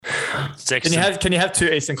Sexton. Can you have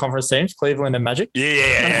two Eastern Conference teams, Cleveland and Magic?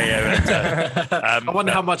 Yeah. I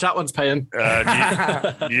wonder how much that one's paying.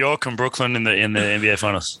 New York and Brooklyn in the NBA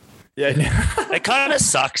Finals. Yeah. It kind of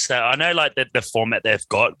sucks that I know like the format they've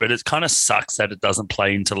got, but it kind of sucks that it doesn't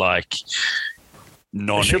play into like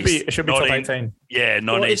it should be top 18. Yeah,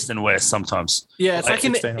 non-East and West sometimes. Yeah,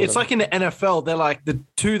 it's like in the NFL. They're like the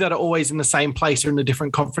two that are always in the same place are in the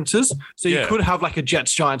different conferences. So you could have like a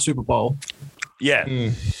Jets Giants Super Bowl. Yeah.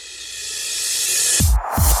 Iguodala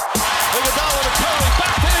to Curry,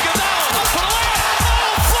 back to Iguodala, up for the layup.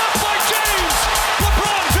 Oh, blocked by James.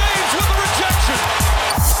 LeBron James with the rejection.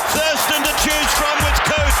 Thurston to choose from with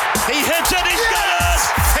Coach. He hits it. He's got it.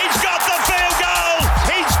 He's got the field goal.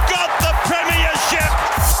 He's got the premiership.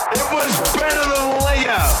 It was better than a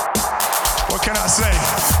layup. What can I say?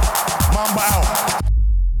 Mamba out.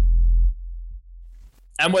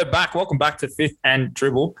 And we're back. Welcome back to Fifth and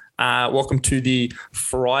Dribble. Welcome to the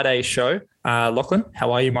Friday show. Lachlan,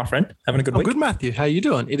 how are you, my friend? Having a good week? Good, Matthew. How are you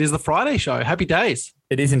doing? It is the Friday show. Happy days.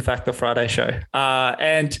 It is, in fact, the Friday show.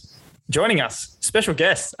 And joining us, special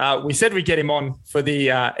guest. We said we'd get him on for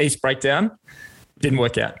the East Breakdown. Didn't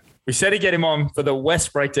work out. We said he'd get him on for the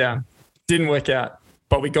West Breakdown. Didn't work out.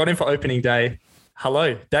 But we got him for opening day.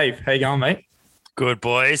 Hello, Dave. How you going, mate? Good,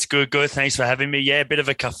 boys. Good. Thanks for having me. Yeah, a bit of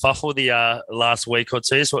a kerfuffle the last week or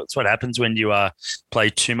two. It's what happens when you play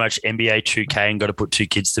too much NBA 2K and got to put two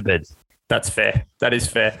kids to bed. That's fair. That is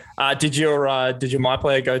fair. Did your my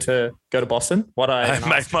player go to Boston? My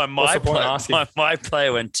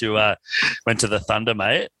player went to the Thunder,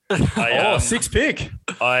 mate. Six pick.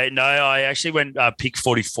 I actually went pick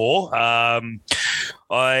 44. I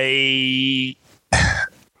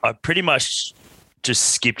pretty much just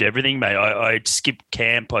skipped everything, mate. I skipped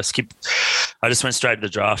camp. I just went straight to the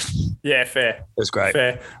draft. Yeah, fair. It was great.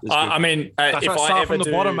 Fair. I mean, if I start from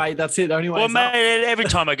the bottom, mate, that's it. The only way. Well, mate, every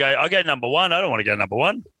time I go number one. I don't want to go number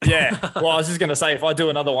one. Yeah. Well, I was just going to say, if I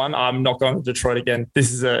do another one, I'm not going to Detroit again.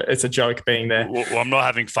 It's a joke being there. Well, I'm not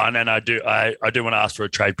having fun, and I do want to ask for a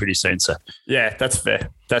trade pretty soon. So yeah, that's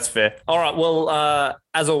fair. That's fair. All right. Well,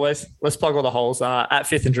 as always, let's plug all the holes at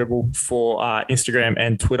Fifth and Dribble for Instagram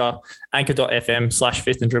and Twitter,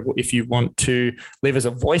 anchor.fm/Fifth and Dribble if you want to leave us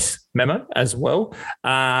a voice memo as well.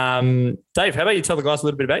 Dave, how about you tell the guys a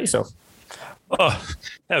little bit about yourself? Oh,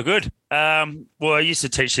 how good. Well, I used to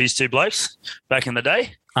teach these two blokes back in the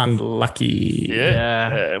day. Unlucky.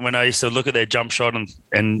 Yeah. When I used to look at their jump shot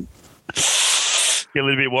and get a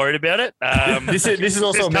little bit worried about it. This is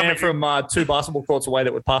also a man from two basketball courts away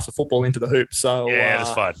that would pass a football into the hoop. So yeah,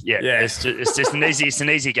 that's fine. Yeah. It's just an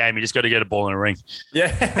easy game. You just got to get a ball in a ring.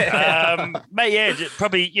 Yeah. Mate, yeah,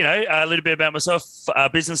 probably, a little bit about myself.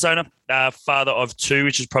 Business owner, father of two,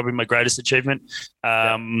 which is probably my greatest achievement.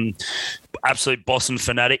 Absolute Boston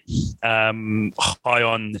fanatic. High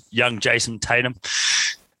on young Jason Tatum,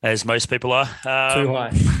 as most people are. Too high.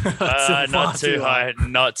 Not too high.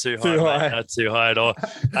 Not too high at all.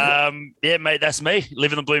 Yeah, mate, that's me.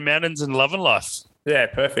 Living the Blue Mountains and loving life. Yeah,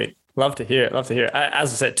 perfect. Love to hear it.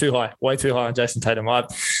 As I said, too high. Way too high on Jason Tatum.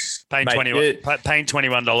 Paying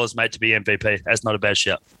 $21, mate, to be MVP. That's not a bad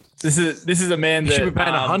shout. This is a man that should be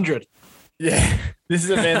paying 100. Yeah, this is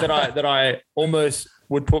a man that I almost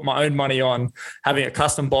would put my own money on having a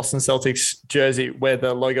custom Boston Celtics jersey where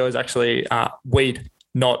the logo is actually weed,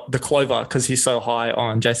 not the clover, because he's so high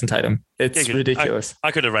on Jason Tatum. It's ridiculous. I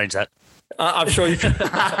could arrange that. I'm sure you could.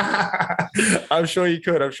 I'm sure you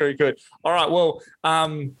could. All right. Well,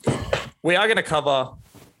 we are going to cover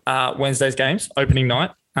Wednesday's games, opening night.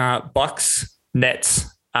 Bucks, Nets,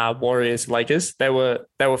 Warriors, Lakers. They were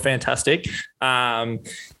fantastic.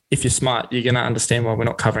 If you're smart, you're going to understand why we're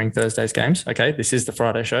not covering Thursday's games. Okay, this is the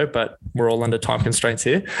Friday show, but we're all under time constraints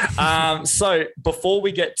here. So before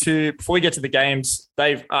we get to the games,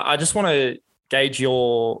 Dave, I just want to gauge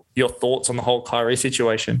your thoughts on the whole Kyrie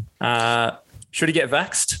situation. Should he get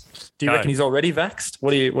vaxxed? Do you reckon he's already vaxxed?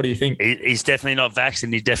 What do you think? He's definitely not vaxxed,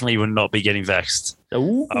 and he definitely would not be getting vaxxed.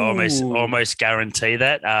 Ooh. I almost guarantee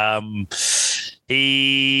that.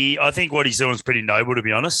 I think what he's doing is pretty noble, to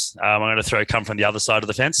be honest. I'm going to come from the other side of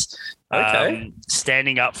the fence. Okay.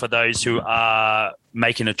 Standing up for those who are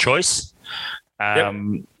making a choice.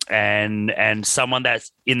 And someone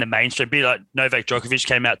that's in the mainstream, be like Novak Djokovic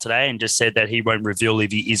came out today and just said that he won't reveal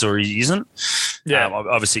if he is or he isn't. Yeah,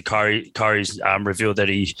 obviously Kyrie's revealed that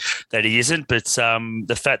he isn't, but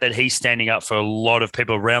the fact that he's standing up for a lot of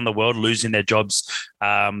people around the world losing their jobs,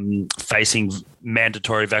 facing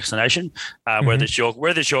mandatory vaccination, whether it's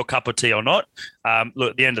your cup of tea or not.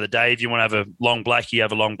 Look, at the end of the day, if you want to have a long black, you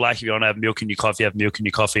have a long black. If you want to have milk in your coffee, have milk in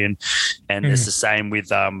your coffee. And it's the same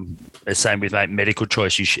with mate, medical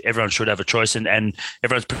choice. Everyone should have a choice, and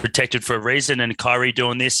everyone's protected for a reason. And Kyrie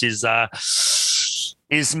doing this is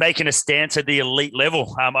making a stance at the elite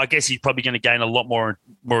level. I guess he's probably going to gain a lot more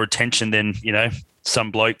attention than,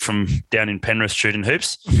 some bloke from down in Penrith shooting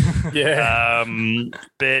hoops. Yeah.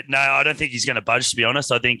 But no, I don't think he's going to budge, to be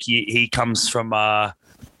honest. I think he comes from a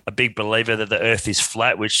big believer that the earth is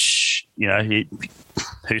flat, which,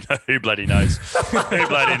 who bloody knows? Who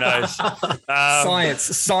bloody knows?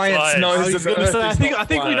 Science knows that the earth is I think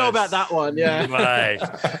flat. we know about that one. Yeah. Mate.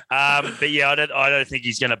 But yeah, I don't think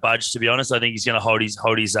he's going to budge, to be honest. I think he's going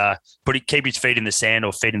to keep his feet in the sand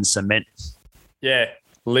or feet in the cement. Yeah.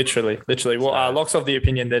 Literally. Well, Locke's of the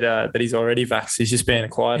opinion that he's already vaxxed. He's just being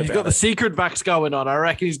quiet He's about got the secret vax going on. I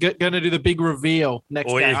reckon he's going to do the big reveal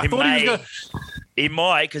next day. I thought he was going. He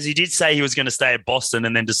might, because he did say he was going to stay at Boston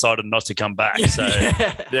and then decided not to come back. So,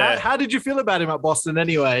 yeah. How did you feel about him at Boston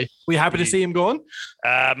anyway? Were you happy to see him gone?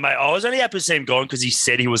 Mate, I was only happy to see him gone because he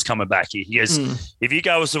said he was coming back. He goes, if you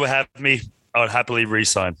guys would have me, I would happily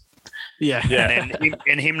re-sign. Yeah.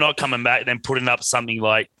 And him not coming back, then putting up something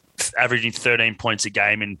like averaging 13 points a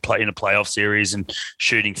game in a playoff series and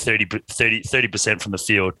shooting 30% from the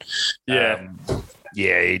field. Yeah.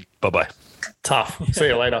 Bye-bye. Tough. See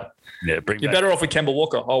you later. Yeah, You're better off with Kemba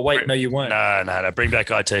Walker. Oh, wait, no, you weren't. No. Bring back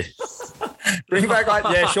IT. Bring back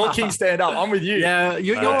IT. Yeah, Short King stand up. I'm with you. Yeah,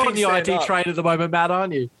 you're on the IT trade at the moment, Matt,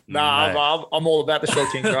 aren't you? Nah, I'm all about the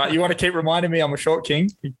Short Kings, right? You want to keep reminding me I'm a Short King?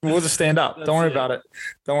 We'll just stand up. Don't worry about it.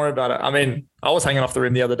 I mean, I was hanging off the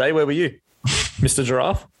rim the other day. Where were you? Mr.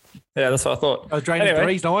 Giraffe? Yeah, that's what I thought. I was draining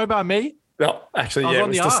threes. Don't worry about me. No, actually,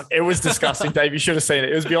 it was disgusting, Dave. You should have seen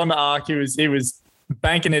it. It was beyond the arc. He was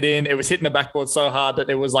banking it in. It was hitting the backboard so hard that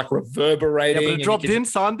it was like reverberating. Yeah, but it dropped in,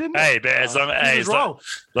 son, didn't it? Hey, man, as long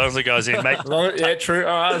as it goes in, mate. Yeah, true.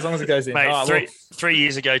 All right, as long as it goes in. Mate, 3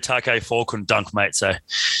 years ago, Take 4 couldn't dunk, mate. So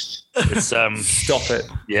it's stop it.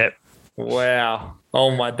 Yep. Wow.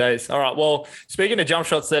 Oh, my days. All right. Well, speaking of jump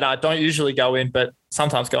shots that don't usually go in, but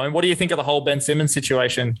sometimes go in, what do you think of the whole Ben Simmons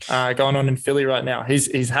situation going on in Philly right now?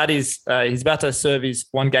 He's about to serve his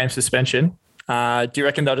 1-game suspension. Do you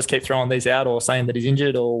reckon they'll just keep throwing these out or saying that he's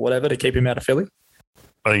injured or whatever to keep him out of Philly?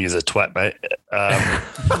 I think he's a twat, mate.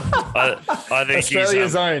 I think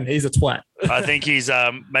Australia's own. He's a twat. I think he's,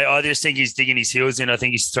 mate. I just think he's digging his heels in. I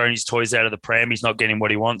think he's throwing his toys out of the pram. He's not getting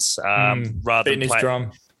what he wants. Rather beating his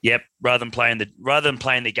drum. Yep. Rather than playing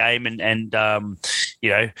the game and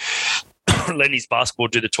letting his basketball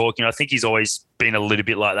do the talking. I think he's always been a little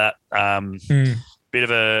bit like that. Bit of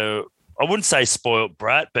a, I wouldn't say spoiled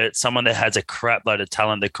brat, but someone that has a crap load of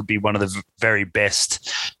talent that could be one of the very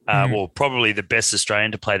best, or probably the best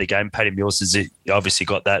Australian to play the game. Paddy Mills has obviously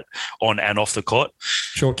got that on and off the court.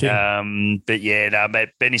 Sure can. But yeah, no, mate,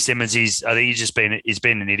 Benny Simmons, I think he's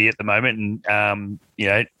been an idiot at the moment, and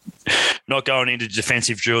not going into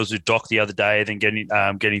defensive drills with Doc the other day, then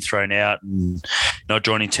getting thrown out and not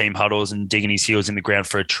joining team huddles and digging his heels in the ground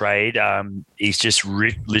for a trade. He's just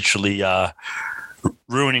literally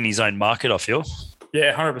ruining his own market, I feel.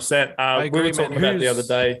 Yeah, 100%. We were talking about the other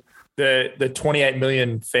day the 28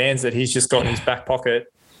 million fans that he's just got in his back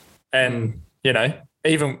pocket, and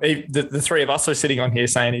even the three of us are sitting on here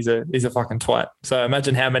saying he's a fucking twat. So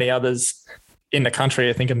imagine how many others in the country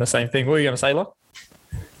are thinking the same thing. What were you going to say, Locke?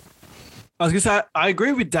 I was going to say, I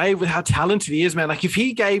agree with Dave with how talented he is, man. Like if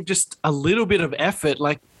he gave just a little bit of effort,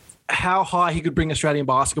 like how high he could bring Australian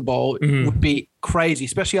basketball would be crazy,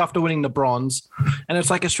 especially after winning the bronze. And it's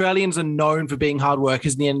like Australians are known for being hard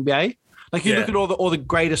workers in the NBA. Like you look at all the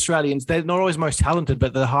great Australians, they're not always most talented,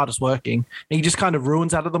 but they're the hardest working. And he just kind of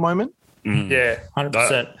ruins that at the moment. Yeah,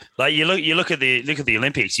 100%. Like you look at the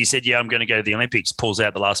Olympics. He said, "Yeah, I'm going to go to the Olympics." Pulls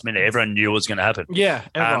out the last minute. Everyone knew it was going to happen. Yeah,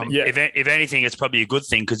 everyone. If anything, it's probably a good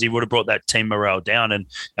thing because he would have brought that team morale down. And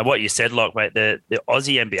what you said, Locke, mate, the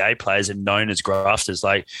Aussie NBA players are known as grafters.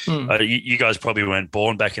 Like you guys probably weren't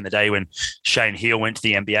born back in the day when Shane Heal went to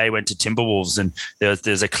the NBA, went to Timberwolves, and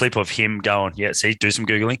there's a clip of him going, "Yeah, see, do some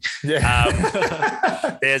googling."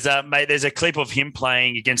 Yeah. There's a clip of him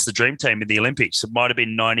playing against the Dream Team in the Olympics. It might have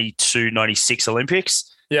been 92, 96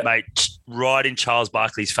 Olympics. Yeah, mate, right in Charles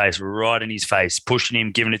Barkley's face, right in his face, pushing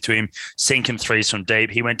him, giving it to him, sinking threes from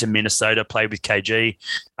deep. He went to Minnesota, played with KG,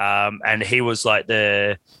 and he was like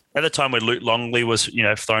at the time when Luke Longley was,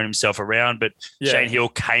 throwing himself around, but Shane Hill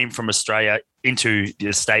came from Australia into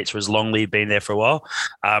the States, was Longley, been there for a while,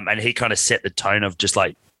 and he kind of set the tone of just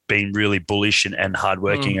like being really bullish and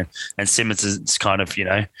hardworking, and Simmons is kind of,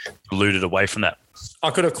 eluded away from that. I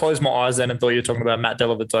could have closed my eyes then and thought you were talking about Matt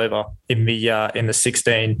Dellavedova in the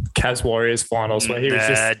 16 Cavs Warriors finals where he was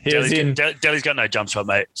just Delly's got no jump shot,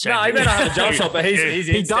 mate. No, he may not have a jump shot, but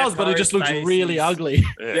he does, but it just looks really ugly.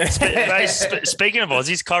 Yeah. Speaking of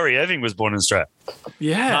Aussies, Kyrie Irving was born in Australia.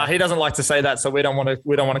 Yeah, he doesn't like to say that, so we don't want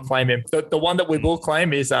to claim him. The one that we will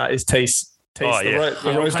claim is Tease. The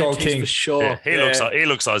Rose Gold King. For sure. Yeah, he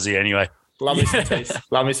looks Aussie anyway. Love me some Tease.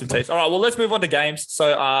 Love me some Tease. All right, well, let's move on to games.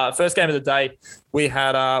 So, first game of the day, we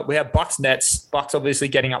had Bucks Nets. Bucks obviously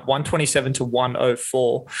getting up 127 to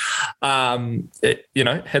 104.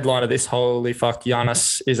 Headline of this: holy fuck,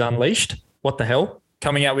 Giannis is unleashed. What the hell?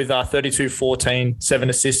 Coming out with 32-14, 7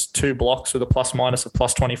 assists, 2 blocks with a plus minus of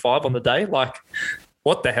plus 25 on the day. Like,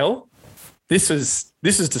 what the hell? This is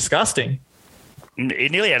disgusting. He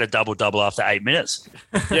nearly had a double-double after 8 minutes.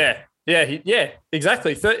 Yeah,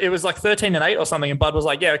 exactly. It was like 13 and 8 or something, and Bud was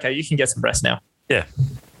like, "Yeah, okay, you can get some rest now." Yeah,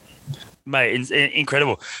 mate,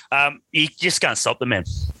 incredible. You just can't stop the man.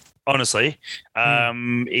 Honestly,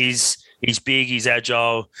 he's big, he's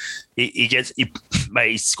agile.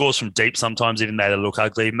 He scores from deep sometimes, even though they look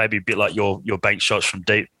ugly. Maybe a bit like your bank shots from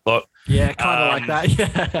deep. Yeah, kind of like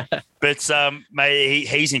that. Yeah. But mate,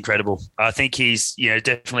 he's incredible. I think he's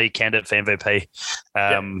definitely a candidate for MVP.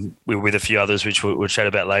 With a few others, which we'll chat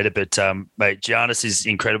about later. But mate, Giannis is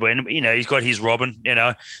incredible, and he's got his Robin.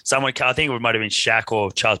 Someone, I think it might have been Shaq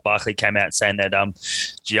or Charles Barkley, came out saying that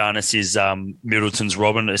Giannis is Middleton's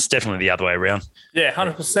Robin. It's definitely the other way around. Yeah,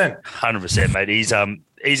 100%. 100%, mate.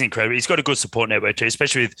 He's incredible. He's got a good support network too,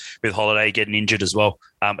 especially with Holiday getting injured as well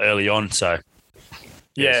early on. So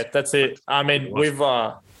yeah, that's it. I mean,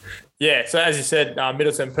 so as you said,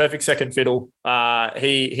 Middleton, perfect second fiddle.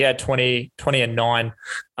 He had 20 and 9.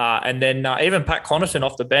 And then even Pat Connaughton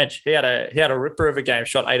off the bench, he had a ripper of a game,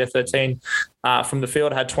 shot 8 of 13 from the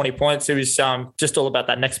field, had 20 points. It was just all about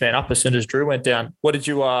that next man up as soon as Drew went down. What did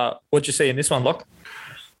you see in this one, Locke?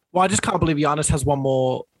 Well, I just can't believe Giannis has one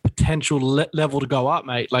more potential level to go up,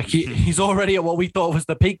 mate. Like he's already at what we thought was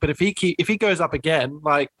the peak, but if he goes up again,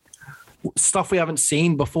 like stuff we haven't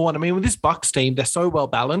seen before. And I mean, with this Bucks team, they're so well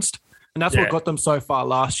balanced. And that's what got them so far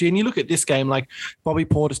last year. And you look at this game, like Bobby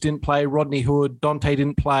Portis didn't play, Rodney Hood, Dante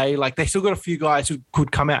didn't play. Like they still got a few guys who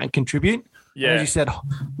could come out and contribute. Yeah. And as you said,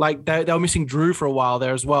 like they were missing Drew for a while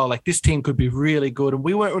there as well. Like this team could be really good. And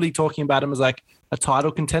we weren't really talking about him as like a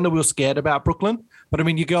title contender. We were scared about Brooklyn. But I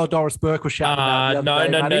mean, your girl Doris Burke was shouting about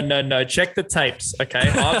No. Check the tapes, okay?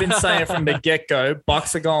 I've been saying from the get-go,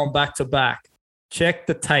 Bucks are going back to back. Check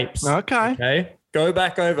the tapes. Okay. Go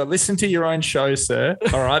back over, listen to your own show, sir.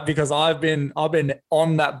 All right, because I've been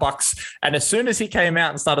on that Bucks, and as soon as he came out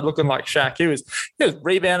and started looking like Shaq, he was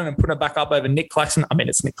rebounding and putting it back up over Nick Claxton. I mean,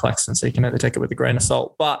 it's Nick Claxton, so you can only take it with a grain of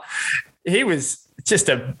salt. But he was just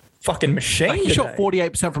a fucking machine. Like he shot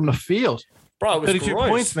 48% from the field, bro. It was 32 gross.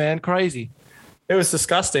 points, man, crazy. It was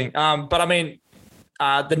disgusting. But I mean,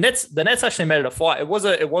 the Nets actually made it a fight. It was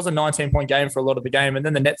a 19-point game for a lot of the game, and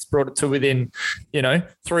then the Nets brought it to within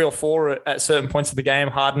 3 or 4 at certain points of the game.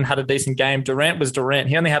 Harden had a decent game. Durant was Durant.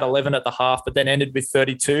 He only had 11 at the half, but then ended with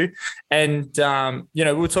 32. And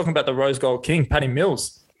we were talking about the Rose Gold King, Patty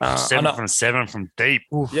Mills. 7 from deep.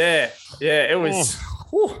 Yeah, it was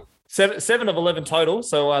 7 of 11 total.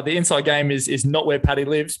 So the inside game is not where Patty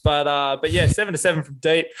lives, but yeah, 7 to 7 from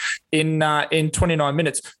deep in 29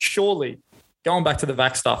 minutes. Surely. Going back to the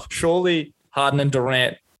Vac stuff, surely Harden and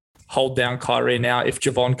Durant hold down Kyrie now if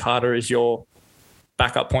Javon Carter is your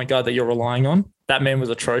backup point guard that you're relying on. That man was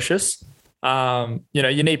atrocious.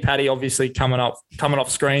 You need Patty obviously coming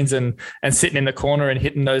off screens and sitting in the corner and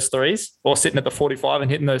hitting those threes, or sitting at the 45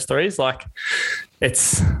 and hitting those threes. Like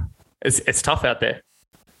it's tough out there.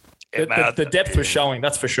 The depth was showing,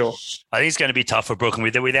 that's for sure. I think it's going to be tough for Brooklyn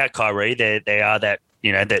without Kyrie. They are that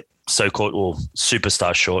that so-called or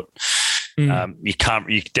superstar short. You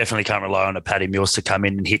definitely can't rely on a Patty Mills to come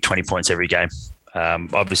in and hit 20 points every game.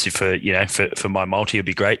 Obviously for my multi, it'd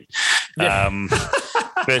be great. Yeah.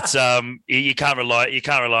 But you can't rely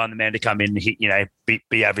on the man to come in and hit,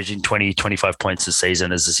 be averaging 20, 25 points a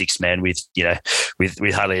season as a sixth man with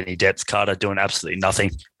hardly any depth. Carter doing absolutely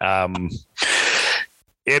nothing.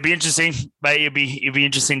 It'd be interesting, mate. It'd be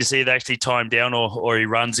interesting to see if they actually tie him down or he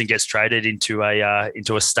runs and gets traded into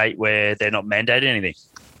a state where they're not mandated anything.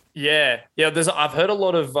 Yeah. I've heard a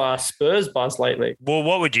lot of Spurs buzz lately. Well,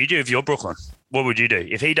 what would you do if you're Brooklyn? What would you do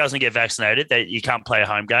if he doesn't get vaccinated? That you can't play a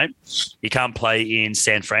home game, you can't play in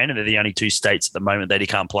San Fran, and they're the only 2 states at the moment that he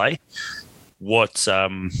can't play. What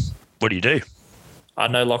do you do? I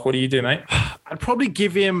know, Locke. What do you do, mate? I'd probably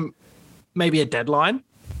give him maybe a deadline.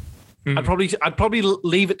 I'd probably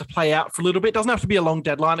leave it to play out for a little bit. It doesn't have to be a long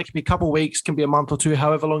deadline. It can be a couple of weeks, can be a month or two,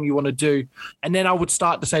 however long you want to do. And then I would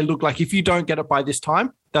start to say, look, like if you don't get it by this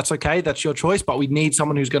time, that's okay. That's your choice. But we need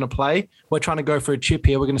someone who's going to play. We're trying to go for a chip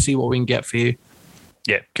here. We're going to see what we can get for you.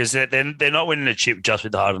 Yeah, because they're not winning a chip just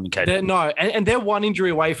with the Harden and KD. No, and they're one injury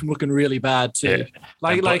away from looking really bad too.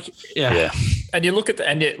 Yeah. And you look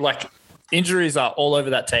at injuries are all over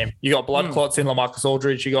that team. You got blood clots in LaMarcus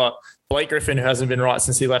Aldridge. You got Blake Griffin, who hasn't been right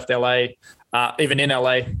since he left LA. Even in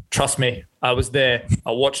LA, trust me, I was there.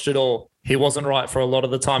 I watched it all. He wasn't right for a lot of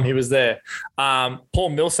the time he was there. Paul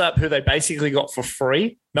Millsap, who they basically got for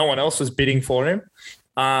free. No one else was bidding for him.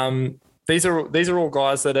 These are all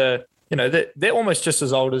guys that are, they're almost just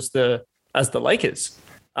as old as the Lakers.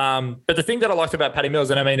 But the thing that I liked about Patty Mills,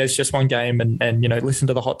 and I mean, it's just one game and listen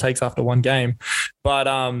to the hot takes after one game, but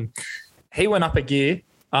he went up a gear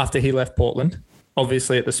after he left Portland,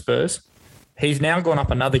 obviously at the Spurs. He's now gone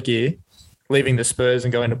up another gear, leaving the Spurs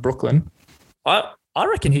and going to Brooklyn. I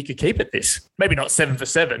reckon he could keep at this. Maybe not 7 for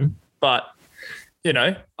 7, but,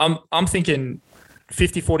 I'm thinking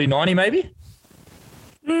 50, 40, 90 maybe.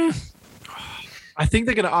 I think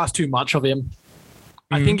they're going to ask too much of him.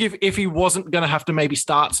 I think if he wasn't going to have to maybe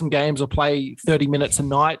start some games or play 30 minutes a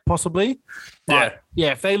night, possibly. But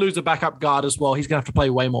if they lose a backup guard as well, he's going to have to play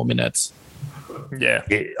way more minutes. Yeah,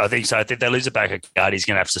 I think so. I think they lose a backup guard. He's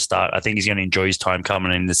going to have to start. I think he's going to enjoy his time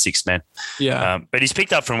coming in the sixth man. Yeah. But he's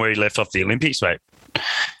picked up from where he left off the Olympics, mate.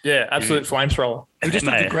 Yeah, absolute flamethrower. He just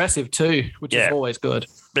looked aggressive too, which is always good.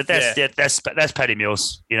 But that's Patty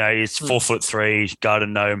Mills. He's 4'3", guard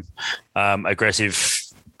and gnome, aggressive,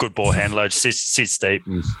 good ball handler, sits deep,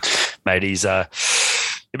 and mate, he's it'd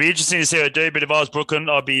be interesting to see what I do. But if I was Brooklyn,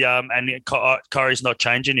 I'd be and Kyrie's not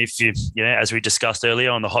changing. If you as we discussed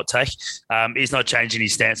earlier on the hot take, he's not changing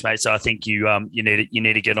his stance, mate. So I think you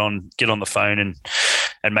need to get on the phone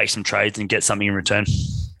and make some trades and get something in return.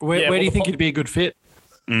 Where do you think he'd be a good fit?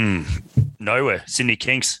 Nowhere. Sydney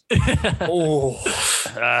Kings. I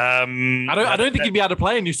don't think he'd be able to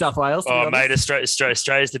play in New South Wales. Mate,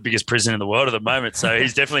 Australia's the biggest prison in the world at the moment, so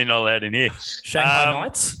he's definitely not allowed in here. Shanghai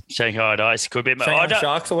Knights? Shanghai Knights could be. Shanghai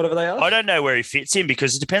Sharks or whatever they are? I don't know where he fits in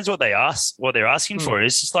because it depends what they're asking for.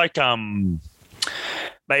 It's just like, mate,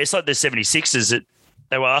 it's like the 76ers that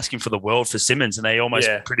they were asking for the world for Simmons, and they almost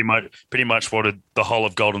pretty much wanted the whole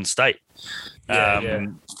of Golden State.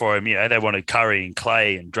 For him, they wanted Curry and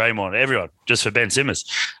Clay and Draymond, everyone, just for Ben Simmons.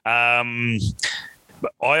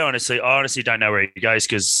 But I honestly don't know where he goes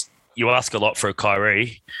because you ask a lot for a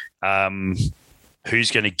Kyrie,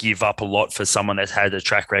 who's going to give up a lot for someone that's had a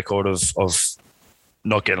track record of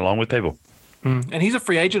not getting along with people. And he's a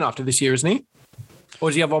free agent after this year, isn't he? Or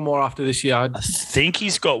does he have one more after this year? I think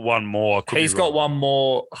he's got one more. He's got one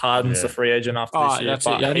more. Harden's the free agent after this year. That's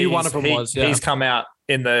it. I knew one of them was. Yeah. He's come out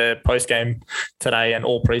in the post game today and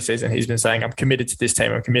all preseason. He's been saying, "I'm committed to this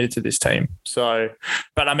team. I'm committed to this team." So,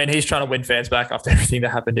 but I mean, he's trying to win fans back after everything that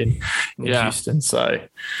happened in Houston. So,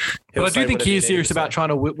 but I do think he is serious about trying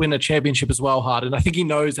to win a championship as well, Harden. I think he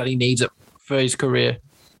knows that he needs it for his career.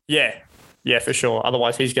 Yeah, for sure.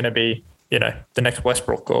 Otherwise, he's going to be, the next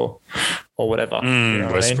Westbrook or whatever.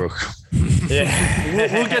 Westbrook.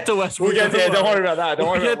 Yeah. we'll get to Westbrook. Don't worry about that.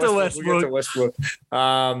 We'll get to Westbrook.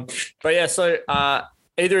 But yeah, so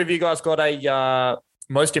either of you guys got a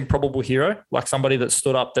most improbable hero, like somebody that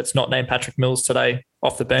stood up that's not named Patrick Mills today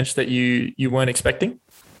off the bench that you weren't expecting?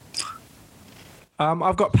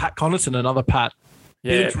 I've got Pat Connaughton, another Pat.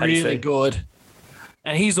 Yeah, he looked really good.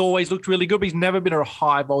 And he's always looked really good, but he's never been a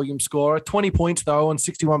high volume scorer. 20 points, though, and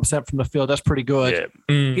 61% from the field. That's pretty good.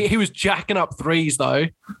 Yeah. He was jacking up threes, though.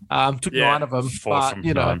 Took 9 of them. But,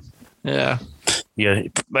 Yeah. Yeah,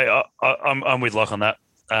 mate, I'm with Locke on that.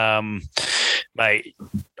 Mate,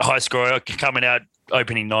 high scorer coming out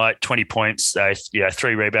opening night, 20 points,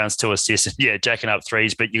 3 rebounds, 2 assists. Yeah, jacking up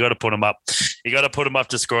threes, but you got to put them up. You got to put them up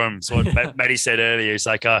to score them. So what Matty said earlier, he's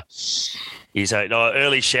like, he's an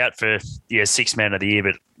early shout for 6th man of the year,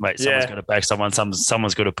 but mate, someone's going to back someone.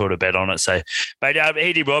 Someone's got to put a bet on it. So, mate,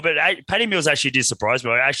 he did well. But Patty Mills actually did surprise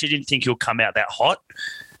me. I actually didn't think he'll come out that hot.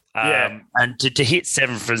 And to hit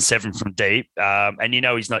 7 from 7 from deep, and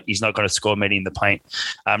he's not going to score many in the paint.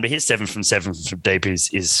 To hit 7 from 7 from deep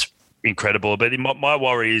is incredible. But my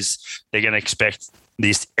worry is they're going to expect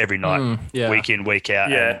this every night, week in, week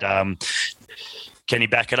out. Yeah. And can he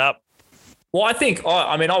back it up? Well, I think,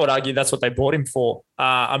 I would argue that's what they bought him for.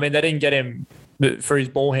 They didn't get him for his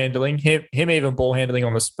ball handling. Him even ball handling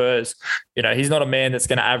on the Spurs. He's not a man that's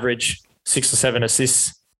going to average 6 or 7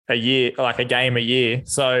 assists a year, like a game a year.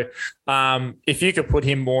 So if you could put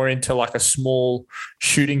him more into like a small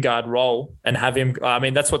shooting guard role and have him, I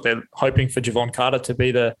mean, that's what they're hoping for Javon Carter to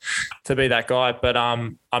be that guy. But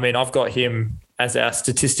I mean, I've got him as our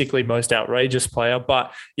statistically most outrageous player.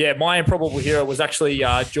 But yeah, my improbable hero was actually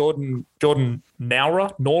Jordan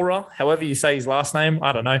Nora, however you say his last name.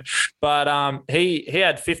 I don't know. But he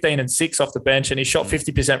had 15 and 6 off the bench and he shot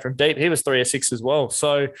 50% from deep. He was 3 or 6 as well.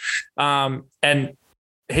 So, and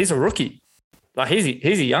he's a rookie. Like he's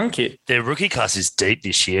a young kid. Their rookie class is deep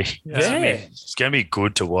this year. Yeah. It's going to be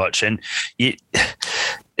good to watch. And it's,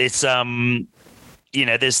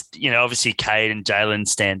 there's, obviously Cade and Jalen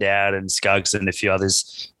stand out and Scuggs and a few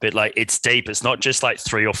others, but like it's deep. It's not just like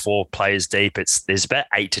 3 or 4 players deep. There's about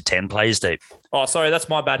 8 to 10 players deep. Oh, sorry, that's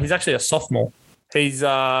my bad. He's actually a sophomore. He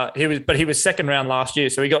was second round last year,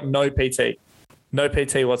 so he got no PT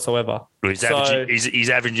whatsoever. He's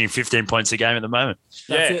averaging 15 points a game at the moment.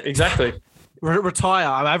 Yeah, exactly. Retire.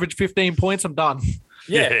 I average 15 points. I'm done.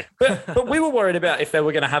 Yeah. But we were worried about if they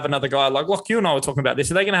were going to have another guy like Locke, you and I were talking about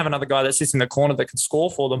this. Are they going to have another guy that sits in the corner that can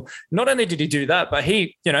score for them? Not only did he do that, but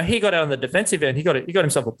he got out on the defensive end. He got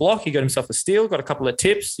himself a block. He got himself a steal, got a couple of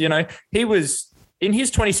tips. He was in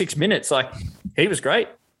his 26 minutes. Like he was great.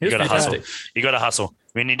 He was fantastic. You got to hustle.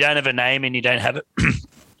 When you don't have a name and you don't have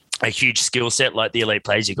a huge skill set like the elite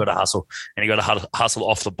players, you got to hustle and you got to hustle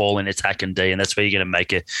off the ball in attack and D. And that's where you're going to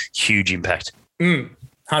make a huge impact.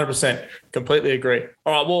 100%. Completely agree.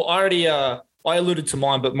 All right. Well, I alluded to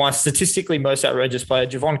mine, but my statistically most outrageous player,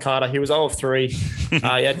 Javon Carter, he was 0 of 3. He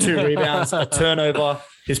had 2 rebounds, a turnover.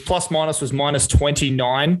 His plus minus was minus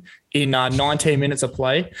 29 in 19 minutes of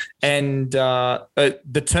play. And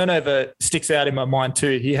the turnover sticks out in my mind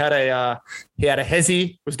too. He had a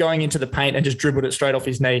hezzy, was going into the paint and just dribbled it straight off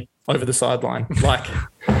his knee over the sideline. Like,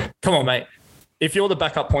 come on, mate. If you're the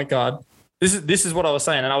backup point guard, This is what I was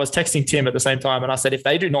saying, and I was texting Tim at the same time, and I said, if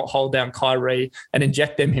they do not hold down Kyrie and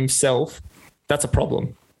inject them himself, that's a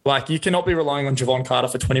problem. Like, you cannot be relying on Javon Carter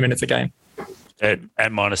for 20 minutes a game.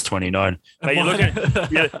 At minus 29. Mate,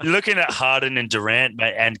 you're looking at Harden and Durant,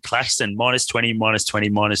 mate, and Claxton, minus 20, minus 20,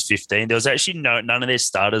 minus 15. There was actually none of their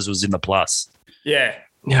starters was in the plus. Yeah.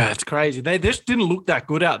 Yeah, it's crazy. They just didn't look that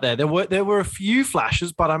good out there. There were a few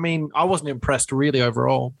flashes, but I mean, I wasn't impressed really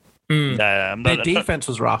overall. Their defense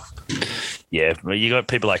was rough. Yeah, you got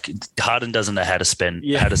people like Harden doesn't know how to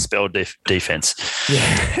spell defense.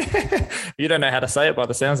 Yeah, you don't know how to say it by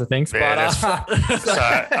the sounds of things. Yeah, but so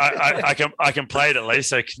I can play it at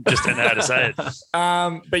least. I just don't know how to say it.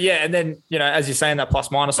 But yeah, and then as you're saying that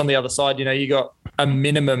plus minus on the other side, you got a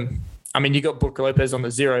minimum. I mean, you got Brook Lopez on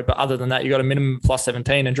the 0, but other than that, you got a minimum plus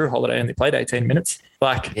 17, and Drew Holiday only played 18 minutes.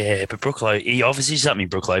 Yeah, but he obviously something.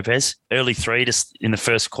 Brook Lopez, early 3 just in the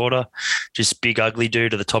first quarter, just big ugly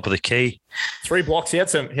dude at the top of the key. 3 blocks. He had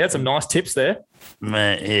some nice tips there.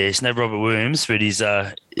 Man, yeah, it's no Robert Williams, but he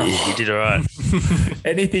did all right.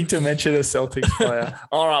 Anything to mention a Celtics player.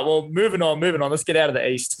 All right, well, moving on. Let's get out of the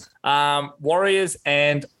East. Warriors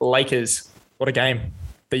and Lakers. What a game.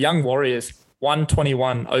 The young Warriors.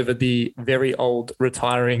 121 over the very old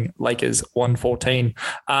retiring Lakers 114.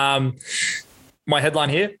 My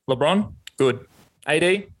headline here, LeBron, good.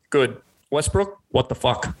 AD, good. Westbrook, what the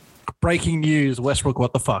fuck? Breaking news, Westbrook,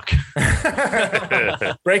 what the fuck?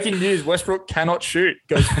 Breaking news, Westbrook cannot shoot.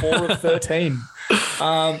 Goes 4 of 13.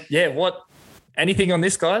 What? Anything on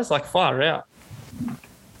this, guys? Like, far out.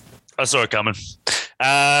 I saw it coming.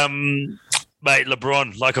 Mate,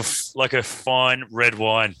 LeBron, like a fine red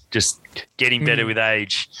wine, just getting better with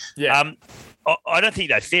age. Yeah. I don't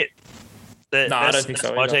think they fit. I don't think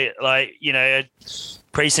so. I'll tell you,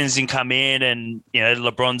 preseason come in and,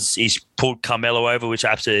 he's pulled Carmelo over, which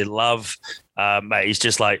I absolutely love. Mate, he's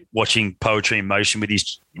just like watching poetry in motion with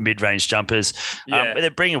his mid-range jumpers. Yeah. But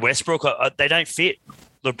they're bringing Westbrook. They don't fit.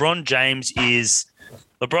 LeBron James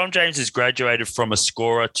has graduated from a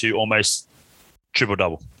scorer to almost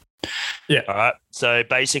triple-double. Yeah. All right. So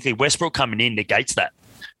basically, Westbrook coming in negates that.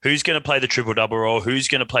 Who's going to play the triple-double role? Who's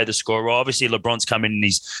going to play the score role? Obviously, LeBron's come in and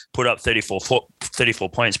he's put up 34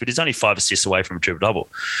 points, but he's only 5 assists away from a triple-double.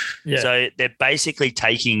 Yeah. So they're basically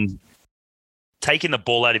taking the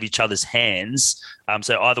ball out of each other's hands.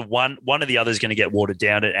 So either one or the other is going to get watered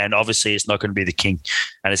down, and obviously it's not going to be the king,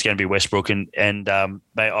 and it's going to be Westbrook. And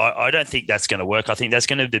mate, I don't think that's going to work. I think that's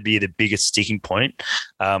going to be the biggest sticking point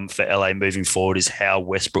for LA moving forward is how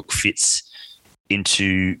Westbrook fits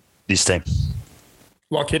into this team.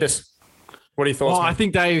 Hit us. What are your thoughts? Well, I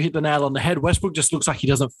think Dave hit the nail on the head. Westbrook just looks like he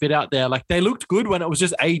doesn't fit out there. Like, they looked good when it was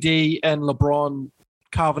just AD and LeBron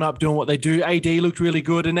carving up, doing what they do. AD looked really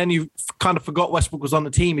good. And then you kind of forgot Westbrook was on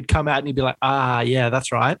the team. He'd come out and he'd be like, yeah,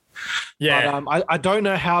 that's right. Yeah. But I don't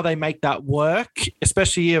know how they make that work,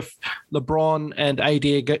 especially if LeBron and AD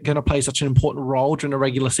are going to play such an important role during the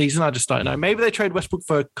regular season. I just don't know. Maybe they trade Westbrook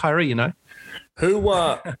for Kyrie, you know? Who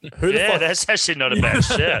the fuck? That's actually not a bad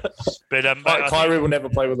shit. But Kyrie will never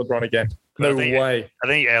play with LeBron again. No way. I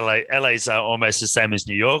think LA's almost the same as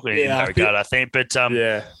New York in that regard, I think. But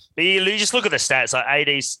But you just look at the stats. Like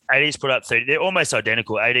AD's put up 30. They're almost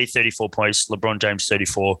identical. AD 34 points. LeBron James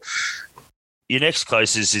 34. Your next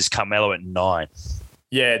closest is Carmelo at 9.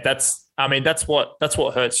 Yeah, that's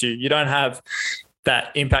what hurts you. You don't have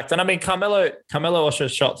that impact. And I mean, Carmelo also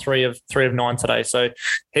shot 3 of 9 today, so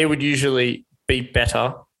he would usually be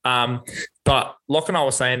better. But Locke and I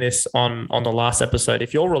were saying this on the last episode.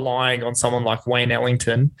 If you're relying on someone like Wayne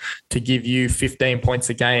Ellington to give you 15 points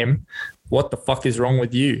a game, what the fuck is wrong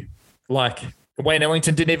with you? Like, Wayne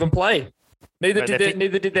Ellington didn't even play. Neither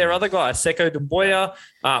did their other guy, Seko Doumbouya.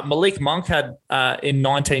 Malik Monk had in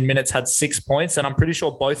 19 minutes had 6 points, and I'm pretty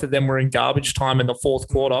sure both of them were in garbage time in the fourth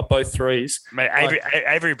quarter, both threes. Mate,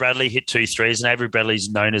 Avery Bradley hit 2 threes, and Avery Bradley's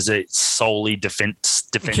known as a solely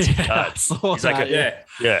defensive card. He's like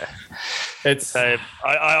yeah. It's so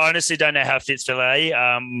I honestly don't know how it fits for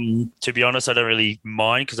LA. To be honest, I don't really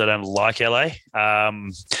mind because I don't like LA.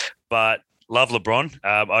 But love LeBron.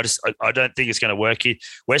 I don't think it's going to work here.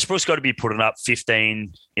 Westbrook's got to be putting up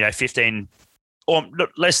 15 or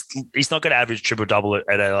less. He's not going to average triple-double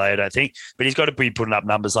at LA, I don't think, but he's got to be putting up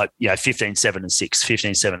numbers like 15, 7, and 6,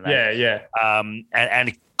 15, 7, and 8. Yeah.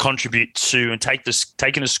 And contribute to and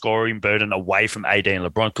taking the scoring burden away from AD and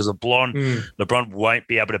LeBron, because LeBron won't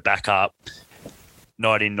be able to back up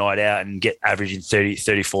night in, night out and get averaging 30,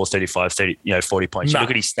 34, 35, 30, 40 points. You look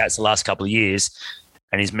at his stats the last couple of years,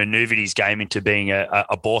 and he's maneuvered his game into being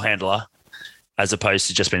a ball handler as opposed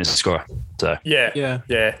to just being a scorer. So yeah.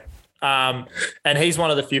 And he's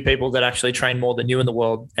one of the few people that actually train more than you in the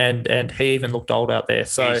world, and he even looked old out there.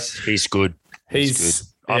 So he's good. He's good.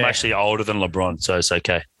 I'm actually older than LeBron, so it's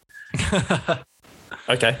okay.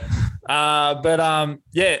 Okay. And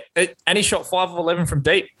he shot 5 of 11 from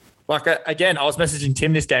deep. Like, again, I was messaging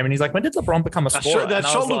Tim this game, and he's like, when did LeBron become a scorer? That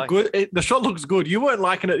shot looked good. The shot looks good. You weren't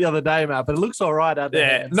liking it the other day, Matt, but it looks all right out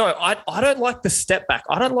there. Yeah. No, I don't like the step back.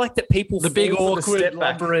 I don't like that people the big awkward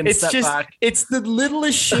lumbering step back. It's the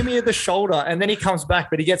littlest shimmy of the shoulder, and then he comes back,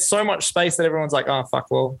 but he gets so much space that everyone's like, oh, fuck,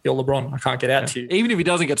 well, you're LeBron. I can't get out to you. Even if he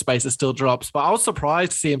doesn't get space, it still drops. But I was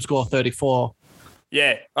surprised to see him score 34.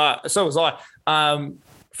 Yeah, so was I.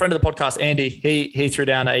 Friend of the podcast, Andy, he threw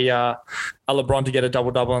down a LeBron to get a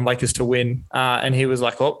double-double and Lakers to win. And he was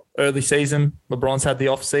like, oh, early season. LeBron's had the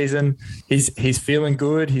off season. He's feeling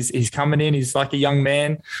good. He's coming in. He's like a young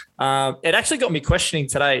man. It actually got me questioning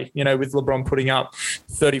today, with LeBron putting up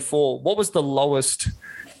 34. What was the lowest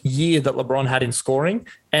year that LeBron had in scoring?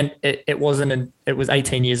 And it was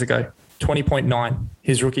 18 years ago. 20.9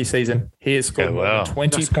 his rookie season. He has scored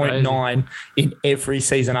 20.9 in every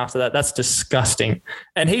season after that. That's disgusting.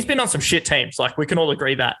 And he's been on some shit teams. Like, we can all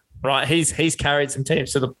agree that, right? He's carried some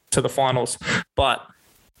teams to the finals, but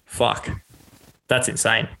fuck, that's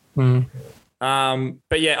insane.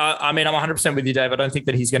 But yeah, I mean, I'm 100% with you, Dave. I don't think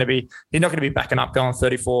that he's not going to be backing up going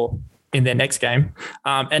 34 in their next game.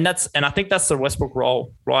 And I think that's the Westbrook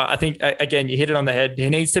role, right? I think, again, you hit it on the head. He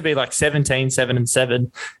needs to be like 17, 7, and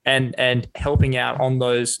 7 and helping out on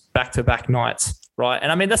those back-to-back nights, right?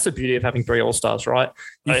 And I mean, that's the beauty of having 3 All-Stars, right?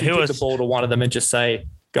 You can give the ball to one of them and just say,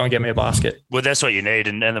 go and get me a basket. Well, that's what you need.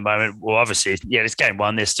 And at the moment, well, obviously, it's game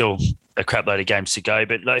 1. There's still a crap load of games to go.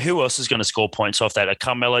 But like, who else is going to score points off that?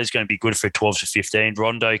 Carmelo is going to be good for 12 to 15.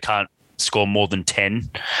 Rondo can't score more than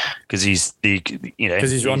 10 because he's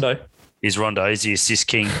Rondo. He's Rondo. He's the assist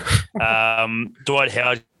king. Dwight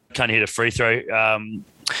Howard can't hit a free throw. He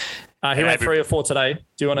went 3 or 4 today. Do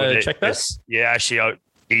you want to check that? Yeah, actually,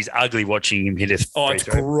 he's ugly watching him hit a free throw. It's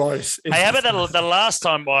gross. Hey, how about the last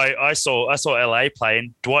time I saw LA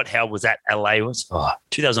playing? Dwight Howard was at LA. It was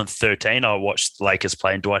 2013. I watched Lakers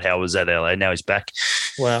play, and Dwight Howard was at LA. Now he's back.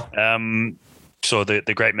 Wow. Saw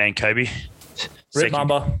the great man Kobe. Rip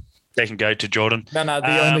Mamba. Second go to Jordan. No,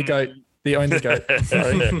 the only goat. The only goat.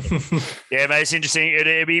 Sorry. Yeah, mate, it's interesting.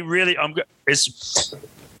 It'd be really.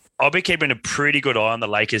 I'll be keeping a pretty good eye on the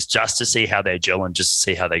Lakers just to see how they gel and just to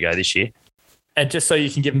see how they go this year. And just so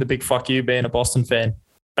you can give them the big fuck you being a Boston fan,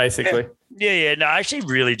 basically. Yeah. No, I actually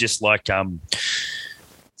really just like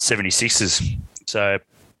 76ers. So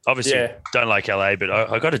obviously don't like LA, but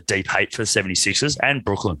I got a deep hate for 76ers and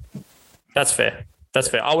Brooklyn. That's fair. That's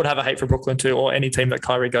fair. I would have a hate for Brooklyn too, or any team that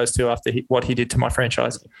Kyrie goes to after what he did to my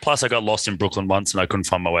franchise. Plus, I got lost in Brooklyn once and I couldn't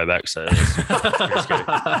find my way back. So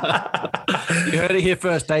You heard it here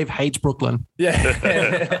first. Dave hates Brooklyn. Yeah.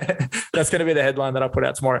 That's going to be the headline that I put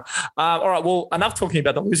out tomorrow. All right. Well, enough talking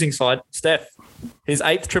about the losing side. Steph, his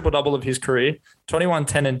 8th triple-double of his career, 21,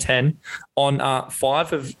 10, and 10 on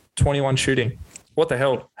 5 of 21 shooting. What the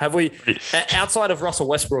hell? Have we, outside of Russell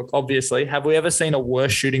Westbrook, obviously, have we ever seen a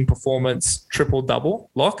worse shooting performance triple-double,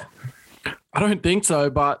 Lock? I don't think so,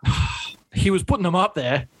 but he was putting them up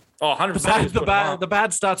there. Oh, 100%. The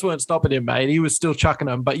bad stats weren't stopping him, mate. He was still chucking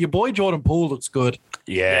them. But your boy Jordan Poole looks good.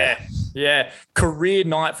 yeah. Career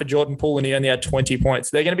night for Jordan Poole, and he only had 20 points.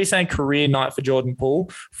 They're going to be saying career night for Jordan Poole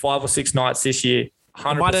 5 or 6 nights this year.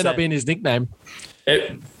 100%. It might end up being his nickname.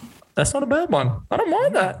 That's not a bad one. I don't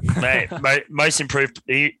mind that. Mate, most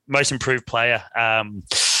improved player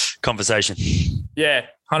conversation. Yeah,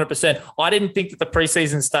 100%. I didn't think that the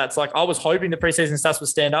preseason stats, like I was hoping the preseason stats would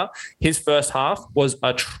stand up. His first half was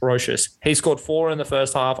atrocious. He scored 4 in the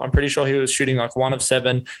first half. I'm pretty sure he was shooting like 1 of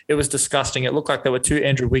 7. It was disgusting. It looked like there were 2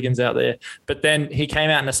 Andrew Wiggins out there. But then he came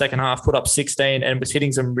out in the second half, put up 16 and was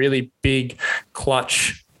hitting some really big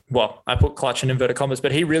clutch. Well, I put clutch in inverted commas,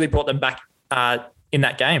 but he really brought them back in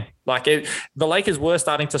that game. Like the Lakers were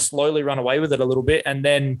starting to slowly run away with it a little bit. And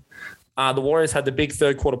then the Warriors had the big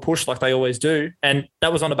third quarter push like they always do. And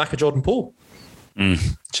that was on the back of Jordan Poole.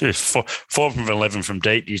 Just 4 from 11 from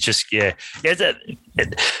deep. You just, I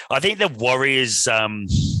think the Warriors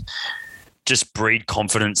just breed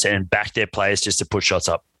confidence and back their players just to put shots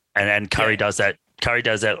up. And Curry does that. Curry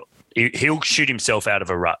does that. He'll shoot himself out of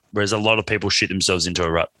a rut, whereas a lot of people shoot themselves into a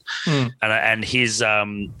rut. And his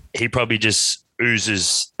he probably just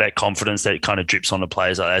oozes that confidence that kind of drips on the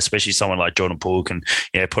players like that, especially someone like Jordan Poole can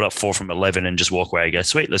put up 4 from 11 and just walk away and go,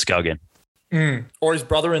 sweet, let's go again. Or his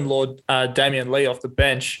brother-in-law, Damian Lee, off the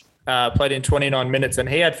bench, played in 29 minutes and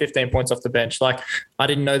he had 15 points off the bench. Like, I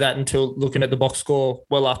didn't know that until looking at the box score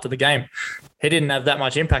well after the game. He didn't have that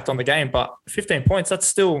much impact on the game, but 15 points, that's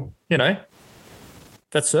still,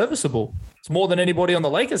 that's serviceable. It's more than anybody on the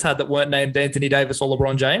Lakers had that weren't named Anthony Davis or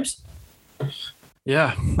LeBron James.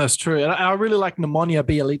 Yeah, that's true. And I really like Nemanja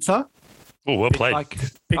Bjelica. Oh, well played.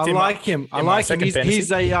 I like him.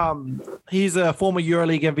 He's a former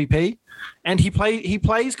EuroLeague MVP, and he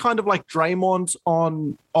plays kind of like Draymond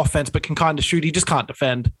on offense, but can kind of shoot. He just can't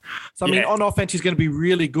defend. So I mean, on offense, he's going to be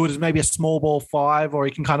really good as maybe a small ball 5, or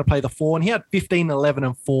he can kind of play the 4. And he had 15, 11,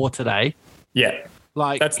 and 4 today. Yeah.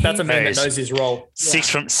 Like that's a man that knows his role. 6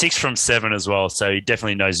 from 7 as well, so he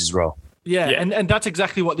definitely knows his role. Yeah, and that's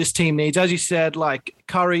exactly what this team needs. As you said, like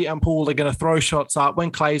Curry and Poole are going to throw shots up.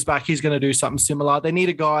 When Clay's back, he's going to do something similar. They need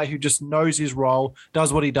a guy who just knows his role,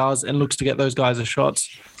 does what he does, and looks to get those guys the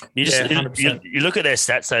shots. You look at their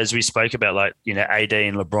stats, though, as we spoke about, like, AD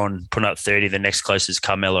and LeBron putting up 30, the next closest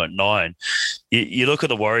Carmelo at 9. You look at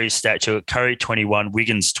the Warriors stats, you got Curry 21,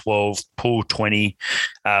 Wiggins 12, Poole 20,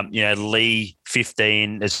 Lee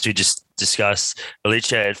 15, as we just discussed,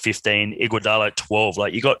 Bjelica at 15, Iguodala at 12.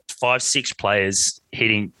 Like, you got 5-6 players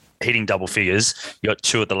hitting double figures. You got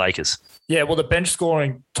 2 at the Lakers. Yeah, well, the bench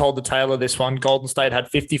scoring told the tale of this one. Golden State had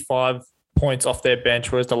 55 points off their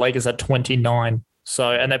bench, whereas the Lakers had 29.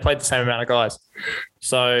 So, and they played the same amount of guys.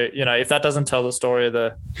 So, if that doesn't tell the story of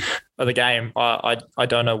the game, I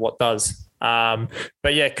don't know what does.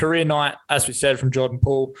 But yeah, career night, as we said, from Jordan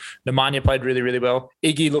Poole. Nemanja played really, really well.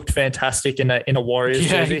 Iggy looked fantastic in a Warriors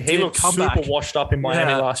jersey. He looked super washed up in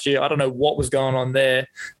Miami last year. I don't know what was going on there,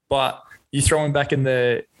 but you throw him back in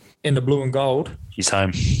the blue and gold. He's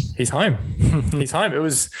home. He's home. It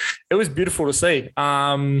was beautiful to see.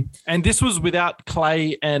 And this was without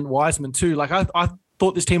Clay and Wiseman too. Like I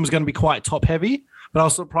thought this team was going to be quite top heavy, but I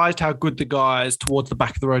was surprised how good the guys towards the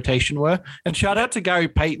back of the rotation were. And shout out to Gary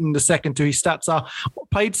Payton, the second too. His stats are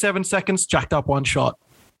played 7 seconds, jacked up 1 shot.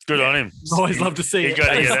 Good on him. Always love to see it.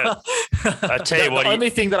 I tell you what. The only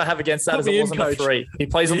thing that I have against that is it wasn't a 3. He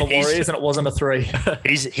plays on the Warriors and it wasn't a 3.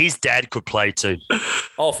 His dad could play too.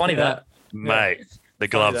 Oh, funny that. Mate, the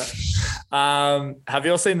glove. Have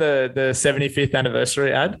you all seen the 75th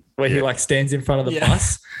anniversary ad where he like stands in front of the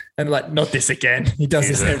bus and like, not this again. He does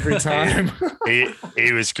this every time.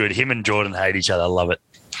 he was good. Him and Jordan hate each other. I love it.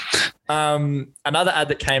 Another ad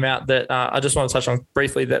that came out that I just want to touch on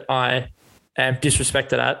briefly that I am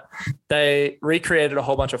disrespected at. They recreated a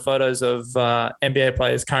whole bunch of photos of NBA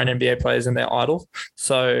players, current NBA players and their idols.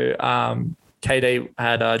 So KD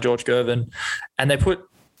had George Gervin and they put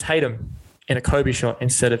Tatum in a Kobe shot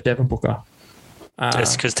instead of Devin Booker.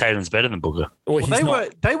 That's because Tatum's better than Booker.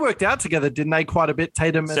 They worked out together, didn't they? Quite a bit,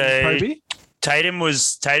 Tatum and Kobe. Tatum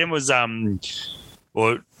was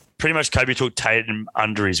pretty much Kobe took Tatum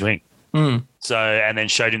under his wing. So, and then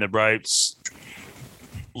showed him the ropes,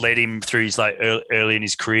 led him through his early in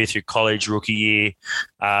his career through college, rookie year,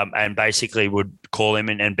 and basically would call him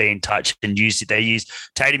and be in touch and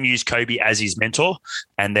Tatum used Kobe as his mentor.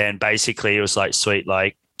 And then basically it was like, sweet,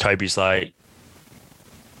 like Kobe's like,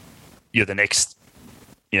 you're the next,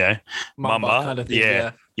 Mamba kind of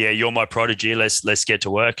thing, yeah, you're my prodigy. Let's get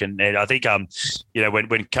to work. And I think,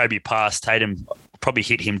 when Kobe passed, Tatum probably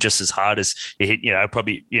hit him just as hard as it hit,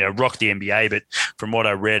 probably, rocked the NBA. But from what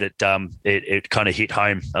I read, it kind of hit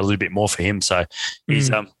home a little bit more for him. So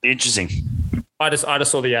he's interesting. I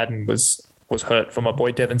just saw the ad and was hurt for my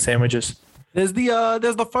boy Devin Sandwiches. There's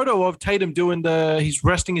the photo of Tatum doing he's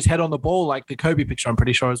resting his head on the ball, like the Kobe picture, I'm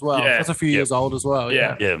pretty sure as well. Yeah. That's a few years old as well.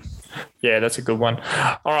 Yeah, that's a good one.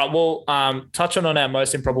 All right, well, touching on our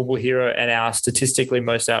most improbable hero and our statistically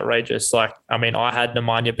most outrageous, I had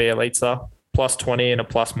Nemanja Bjelica, plus 20 and a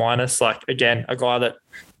plus minus. Again, a guy that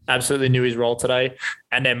absolutely knew his role today.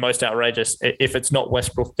 And then most outrageous, if it's not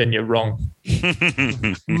Westbrook, then you're wrong.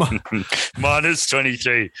 Minus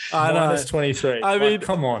 23. Minus 23. I mean,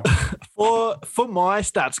 come on. For my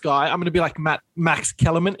stats guy, I'm going to be like Max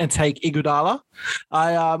Kellerman and take Iguodala.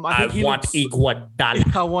 I want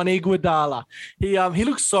Iguodala. He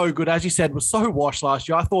looks so good. As you said, was so washed last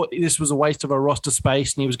year. I thought this was a waste of a roster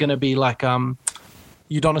space and he was going to be like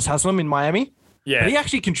Udonis Haslem in Miami. Yeah. But he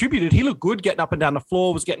actually contributed. He looked good getting up and down the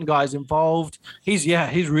floor, was getting guys involved. He's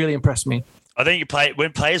really impressed me. I think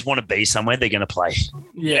when players want to be somewhere, they're going to play.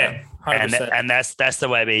 Yeah. 100%. And that's the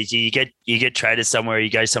way it is. You get traded somewhere, you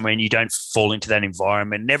go somewhere and you don't fall into that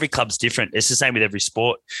environment. And every club's different. It's the same with every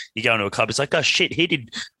sport. You go into a club, it's like, oh shit,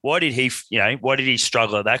 why did he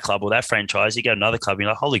struggle at that club or that franchise? You go to another club, you're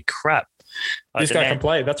like, holy crap. This guy can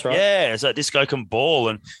play. That's right. Yeah, it's like this guy can ball,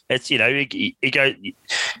 and it's you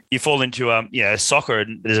fall into soccer.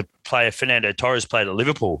 And there's a player, Fernando Torres, played at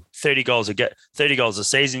Liverpool, 30 goals a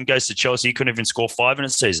season. Goes to Chelsea, he couldn't even score 5 in a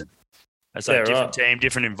season. It's like different team,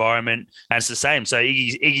 different environment, and it's the same. So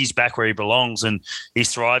Iggy's back where he belongs, and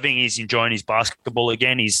he's thriving. He's enjoying his basketball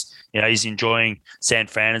again. He's enjoying San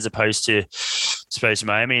Fran as opposed to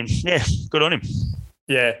Miami. And yeah, good on him.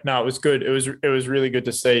 Yeah, no, it was good. It was really good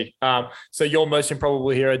to see. So your most improbable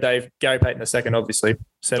hero, Dave, Gary Payton II, obviously.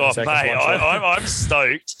 7 seconds. Mate, I'm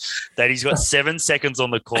stoked that he's got 7 seconds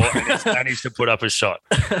on the court and he's managed to put up a shot.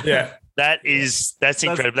 Yeah. That's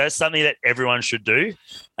incredible. That's something that everyone should do.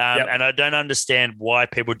 And I don't understand why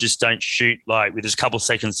people just don't shoot with just a couple of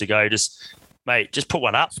seconds to go. Just put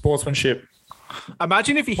one up. Sportsmanship.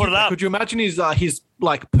 Imagine if he hit that. Could you imagine his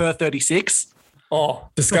per 36? Oh,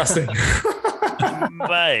 disgusting.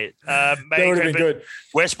 Mate, that would have been good.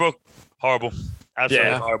 Westbrook, horrible.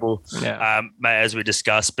 Absolutely horrible. Yeah. Mate, as we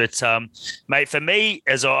discussed. But mate, for me,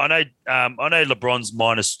 I know LeBron's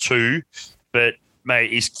 -2, but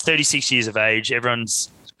mate, he's 36 years of age. Everyone's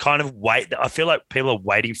kind of I feel like people are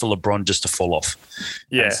waiting for LeBron just to fall off.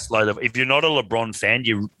 Yeah. If you're not a LeBron fan,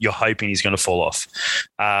 you're hoping he's going to fall off.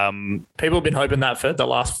 People have been hoping that for the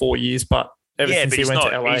last 4 years, but ever since he went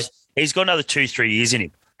to LA, he's got another 2-3 years in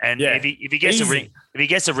him. And if he gets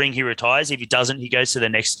a ring, he retires. If he doesn't, he goes to the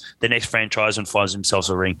next franchise and finds himself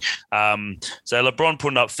a ring. So LeBron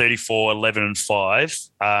putting up 34, 11, and 5,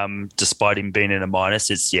 despite him being in a minus.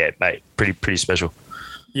 It's mate, pretty special.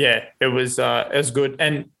 Yeah, it was good.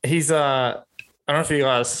 And he's I don't know if you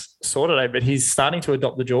guys saw today, but he's starting to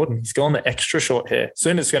adopt the Jordan. He's gone the extra short hair.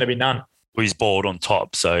 Soon it's going to be none. Well, he's bald on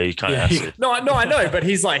top, so he kind of has to. No, I know, but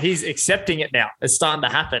he's accepting it now. It's starting to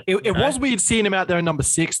happen. It was weird seeing him out there in number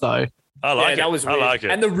 6, though. I like it. That was weird. I like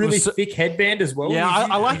it. And the really thick headband as well. Yeah,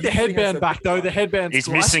 I like the headband back, though. The headband. He's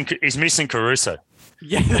missing Caruso.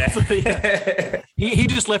 Yeah. He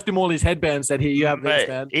just left him all his headbands. Said, "Here, you have these,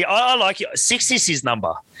 man." I like it. 6 is his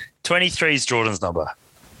number. 23 is Jordan's number.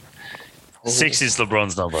 6 is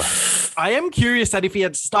LeBron's number. I am curious that if he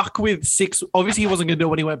had stuck with 6, obviously he wasn't going to do it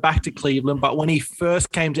when he went back to Cleveland, but when he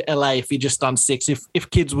first came to LA, if he just done 6, if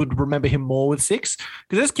kids would remember him more with 6,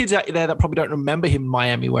 because there's kids out there that probably don't remember him in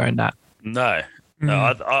Miami wearing that. No,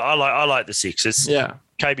 I like the 6.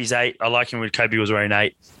 Kobe's 8. I like him when Kobe was wearing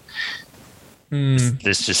 8.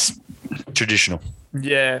 It's just traditional.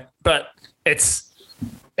 Yeah, but it's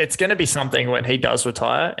going to be something when he does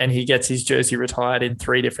retire and he gets his jersey retired in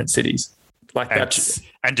 3 different cities.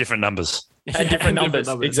 And different numbers. And different numbers.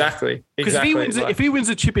 Exactly. Because if he wins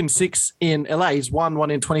a chip in 6 in LA, he's won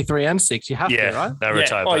one in 23 and 6. You have to, right? They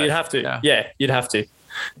retire. Oh, you'd have to. Yeah, you'd have to.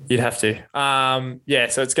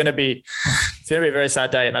 So it's going to be a very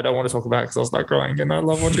sad day, and I don't want to talk about it because I'll start crying, and I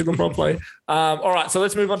love watching LeBron play. All right, so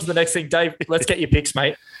let's move on to the next thing. Dave, let's get your picks,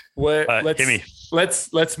 mate. Hit me.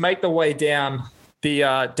 Let's make the way down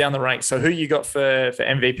the down the ranks. So who you got for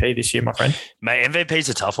MVP this year, my friend? Mate, MVP's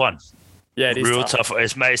a tough one. Yeah, it is real tough.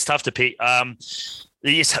 It's tough to pick.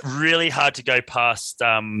 It's really hard to go past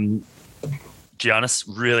Giannis.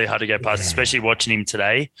 Really hard to go past, especially watching him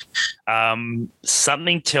today.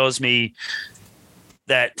 Something tells me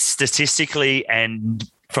that statistically and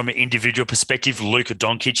from an individual perspective, Luka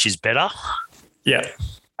Doncic is better. Yeah.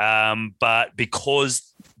 But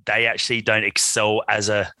because they actually don't excel as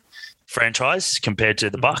a franchise compared to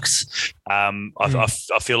the Bucks, I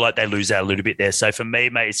feel like they lose out a little bit there. So for me,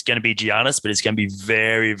 mate, it's going to be Giannis, but it's going to be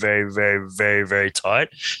very, very, very, very, very tight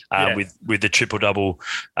with the triple double.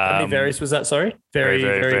 How many varies was that? Sorry, very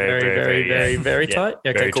tight. Yeah, okay, very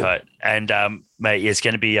cool. tight. And mate, it's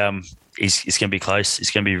going to be it's going to be close.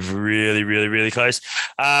 It's going to be really, really, really close.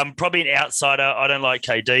 Probably an outsider. I don't like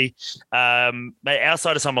KD. Mate,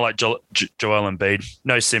 outside of someone like Joel Embiid,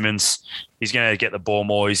 no Simmons. He's going to get the ball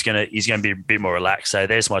more. He's going to be a bit more relaxed. So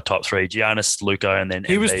there's my top three: Giannis, Luka, and then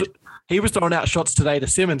Embiid. He was throwing out shots today to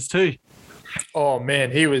Simmons too. Oh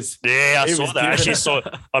man, he was. Yeah, I saw that. I actually saw.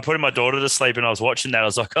 I put my daughter to sleep, and I was watching that. I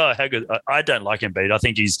was like, "Oh, how good!" I don't like Embiid. I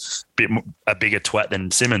think he's a bigger twat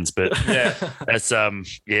than Simmons. But yeah, that's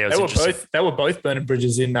They were both burning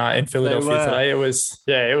bridges in Philadelphia today.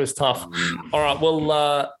 It was tough. All right,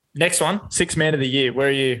 well, next one, sixth man of the year. Where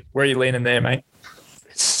are you leaning there, mate?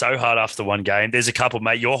 It's so hard after one game. There's a couple,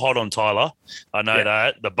 mate. You're hot on Tyler. I know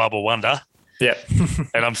that. The Bubble Wonder. Yeah.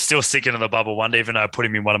 And I'm still sticking to the Bubble Wonder, even though I put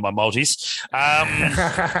him in one of my multis. You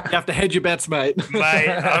have to hedge your bets, mate.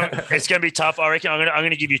 It's going to be tough. I reckon I'm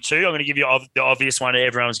going to give you two. I'm going to give you the obvious one that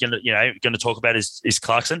everyone's going to talk about is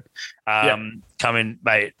Clarkson. Coming,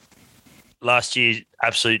 mate, last year,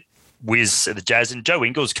 absolute whiz at the Jazz, and Joe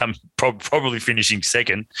Ingles probably finishing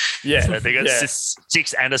second. Yeah. So they got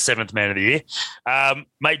sixth and a seventh man of the year.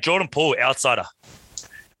 Mate, Jordan Poole, outsider.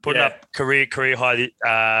 Putting up career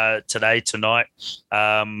high tonight,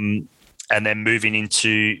 and then moving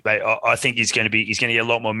into. Mate, I think he's going to get a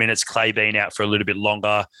lot more minutes. Clay being out for a little bit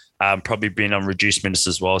longer, probably being on reduced minutes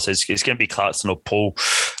as well. So it's going to be Clarkson or Poole.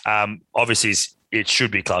 Obviously, it should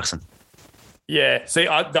be Clarkson. Yeah. See,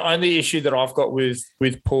 the only issue that I've got with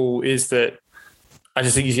Poole is that I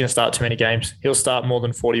just think he's going to start too many games. He'll start more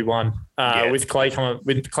than 41. With Clay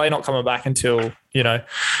not coming back until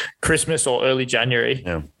Christmas or early January.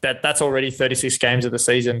 Yeah. That's already 36 games of the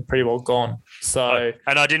season, pretty well gone. So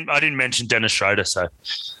and I didn't mention Dennis Schroeder. So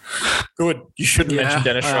good. You shouldn't mention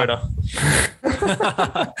Dennis Schroeder.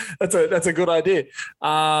 That's a good idea.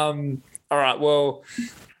 All right. Well,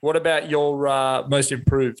 what about your most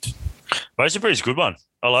improved? Most improved is a good one.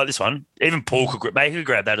 I like this one. Even Paul could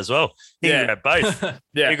grab that as well. He could grab both.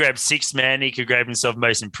 He could grab sixth man. He could grab himself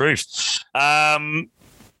most improved.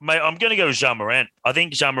 Mate, I'm going to go with Ja Morant. I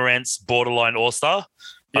think Ja Morant's borderline all-star.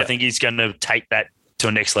 I think he's going to take that to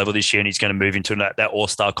a next level this year, and he's going to move into that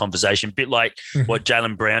all-star conversation, a bit like what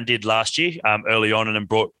Jaylen Brown did last year early on, and then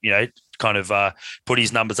brought, put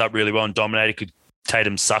his numbers up really well and dominated.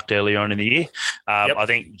 Tatum sucked early on in the year. I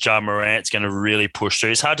think Ja Morant's going to really push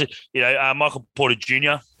through. It's hard to, Michael Porter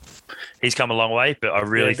Jr., he's come a long way, but I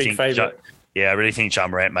really think Ja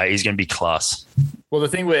Morant, mate, he's going to be class. Well, the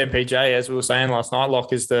thing with MPJ, as we were saying last night,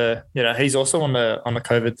 Locke, is he's also on the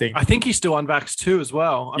COVID thing. I think he's still unvaxxed too as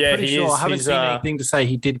well. I'm pretty sure. I haven't seen anything to say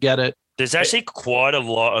he did get it. There's actually quite a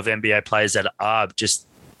lot of NBA players that are just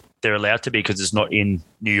they're allowed to be because it's not in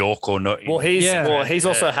New York or not. He's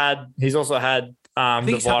also had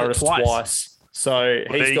the virus twice. So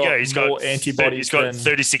he's got more antibodies. He's got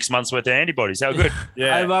 36 months worth of antibodies. How good?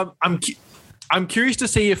 I'm curious to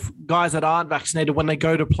see if guys that aren't vaccinated, when they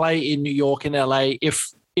go to play in New York and LA,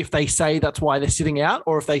 if they say that's why they're sitting out,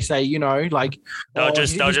 or if they say, he's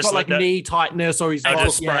got knee tightness, or he's got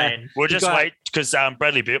sprain. We'll just wait because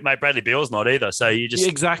Bradley Beal's not either. So you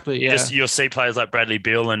just you'll see players like Bradley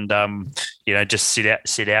Beal and just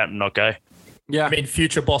sit out and not go. Yeah, I mean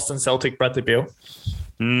future Boston Celtic Bradley Beal.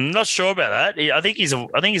 Not sure about that. I think he's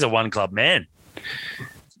a one club man.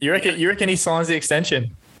 You reckon he signs the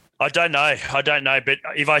extension? I don't know. But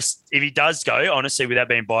if he does go, honestly, without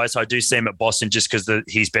being biased, I do see him at Boston just because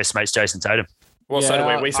his best mate's Jason Tatum. Well, so do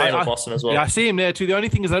we. We see him at Boston as well. Yeah, I see him there too. The only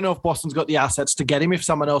thing is I don't know if Boston's got the assets to get him if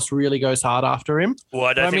someone else really goes hard after him. Well,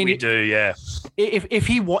 I don't think we do, yeah.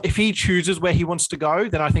 If he chooses where he wants to go,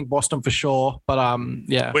 then I think Boston for sure. But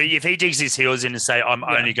yeah. Well, if he digs his heels in and say, I'm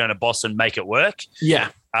only going to Boston, make it work. Yeah.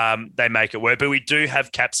 They make it work. But we do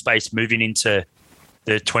have cap space moving into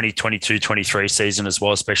the 2022-23 season as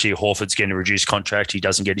well, especially Horford's getting a reduced contract. He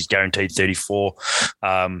doesn't get his guaranteed 34.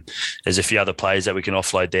 There's a few other players that we can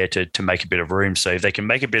offload there to make a bit of room. So if they can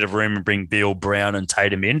make a bit of room and bring Beal, Brown and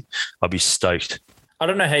Tatum in, I'll be stoked. I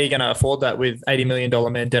don't know how you're going to afford that with $80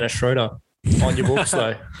 million man Dennis Schroeder on your books,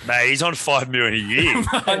 though. Mate, he's on $5 million a year.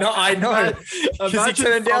 I know. Because he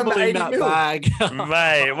turned down the 80 mil. bag.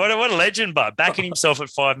 Mate, what a legend, but backing himself at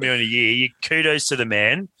 $5 million a year. Kudos to the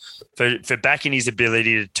man for backing his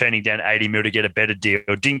ability to turning down 80 mil to get a better deal.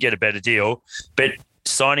 Didn't get a better deal, but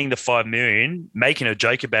signing the $5 million, making a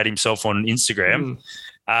joke about himself on Instagram,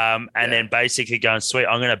 and then basically going, sweet,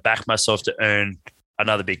 I'm going to back myself to earn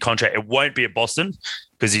another big contract. It won't be at Boston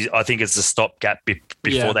because I think it's a stopgap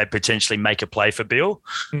before they potentially make a play for Beal.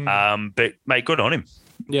 But mate, good on him.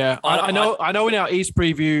 Yeah, I know. In our East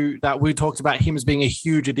preview that we talked about him as being a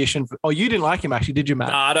huge addition. You didn't like him actually, did you, Matt?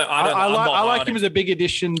 No, I don't. I like him as a big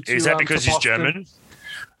addition. Is that because he's German?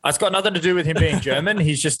 It's got nothing to do with him being German.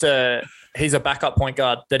 He's just he's a backup point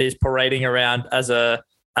guard that is parading around as a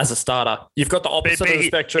starter. You've got the opposite of the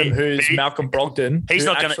spectrum, who's Malcolm Brogdon. He's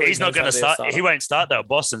not going to start. He won't start though.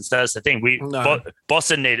 Boston. So that's the thing.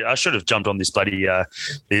 Boston need. I should have jumped on this bloody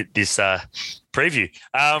preview.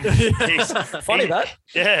 Funny that.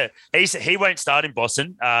 Yeah, he won't start in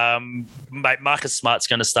Boston. Marcus Smart's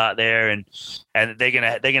going to start there, and they're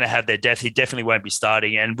gonna have their depth. He definitely won't be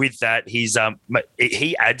starting, and with that,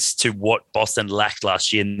 he adds to what Boston lacked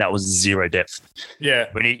last year, and that was zero depth. Yeah,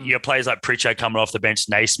 when you have players like Pritchard coming off the bench,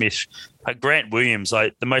 Naismith, Grant Williams,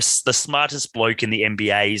 like the smartest bloke in the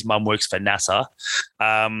NBA. His mum works for NASA.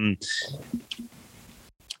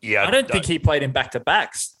 Yeah, I don't think he played in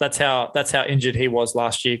back-to-backs. That's how injured he was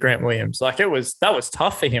last year, Grant Williams. Like that was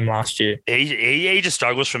tough for him last year. He just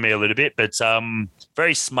struggles for me a little bit, but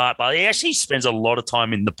very smart. But he actually spends a lot of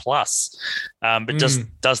time in the plus, but just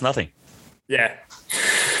does nothing. Yeah,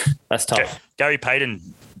 that's tough. Gary Payton,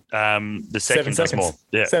 the second does more.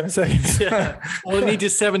 Yeah, 7 seconds. Yeah. All he needs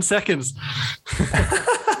is 7 seconds.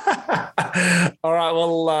 All right.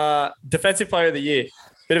 Well, defensive player of the year.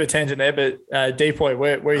 Bit of a tangent there, but Depoy,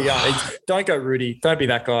 where are you going? Don't go Rudy. Don't be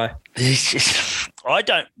that guy. I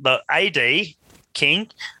don't. But AD King.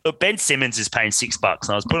 Look, Ben Simmons is paying $6, and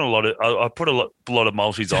I was putting I put a lot of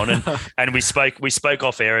multis on, and we spoke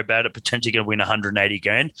off air about it potentially going to win 180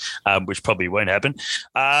 grand, which probably won't happen.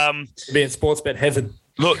 Be in sports bet heaven.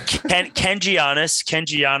 Look, can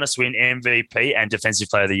Giannis win MVP and Defensive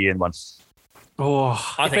Player of the Year in one?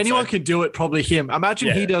 Oh, if anyone could do it, probably him.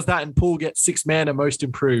 Imagine he does that and Poole gets 6-man and most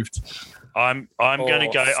improved. I'm going to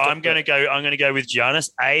go with Giannis.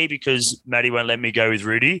 A, because Matty won't let me go with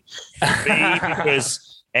Rudy. B,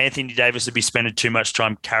 because Anthony Davis would be spending too much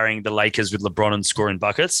time carrying the Lakers with LeBron and scoring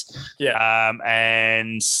buckets. Yeah.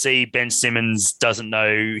 And C, Ben Simmons doesn't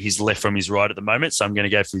know his left from his right at the moment, so I'm going to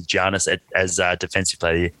go with Giannis as Defensive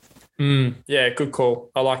Player of the Year. Yeah, good call.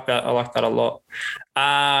 I like that a lot.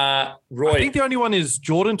 Roy. I think the only one is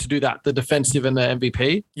Jordan to do that, the defensive and the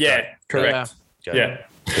MVP. Yeah, correct. Yeah.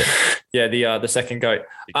 The second GOAT.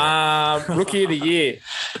 Rookie of the year,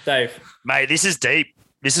 Dave. Mate, this is deep.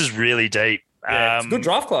 This is really deep. Yeah, it's a good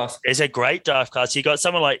draft class. It's a great draft class. You got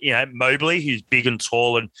someone like, Mobley, who's big and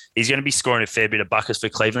tall, and he's going to be scoring a fair bit of buckets for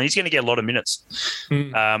Cleveland. He's going to get a lot of minutes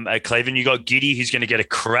at Cleveland. You got Giddey, who's going to get a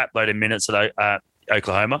crap load of minutes at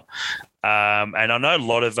Oklahoma. And I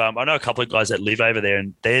know a couple of guys that live over there,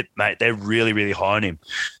 and they're really, really high on him.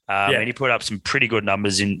 And he put up some pretty good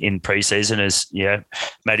numbers in preseason, as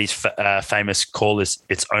Matty's famous call is,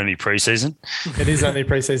 it's only preseason. It is only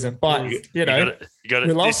preseason, but we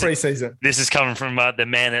love preseason. This is coming from the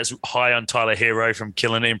man that's high on Tyler Hero from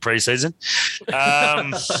killing it in preseason.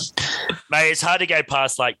 Mate, it's hard to go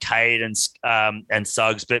past like Cade and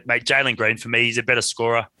Suggs, but mate, Jalen Green for me, he's a better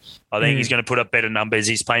scorer. I think he's going to put up better numbers.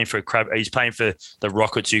 He's playing for the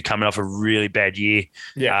Rockets, who coming off a really bad year.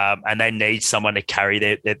 Yeah. And they need someone to carry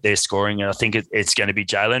their scoring. And I think it's going to be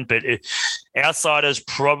Jalen. But outsiders,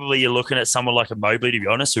 probably you're looking at someone like a Mobley, to be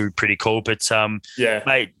honest, who are pretty cool. But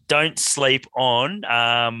mate, don't sleep on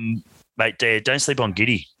don't sleep on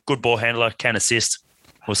Giddey. Good ball handler, can assist.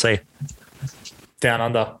 We'll see. Down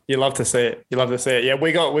under. You love to see it. Yeah,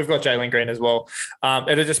 we've got Jalen Green as well.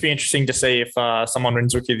 It'll just be interesting to see if someone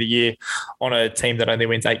wins Rookie of the Year on a team that only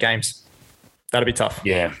wins 8 games. That'll be tough.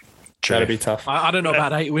 Yeah. True. That'd be tough. I don't know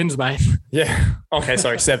about 8 wins, mate. Yeah. Okay,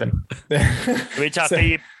 sorry, 7. It'd be tough.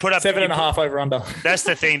 You put up 7.5 over under. That's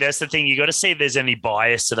the thing. You got to see if there's any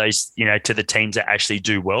bias to those, to the teams that actually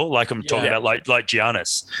do well. Like I'm talking about, like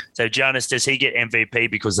Giannis. So Giannis, does he get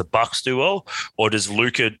MVP because the Bucks do well, or does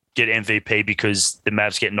Luka get MVP because the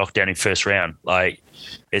Mavs get knocked down in first round? Like,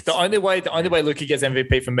 it's the only way Luka gets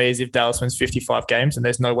MVP for me is if Dallas wins 55 games, and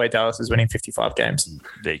there's no way Dallas is winning 55 games.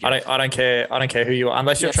 There you go. I don't care who you are,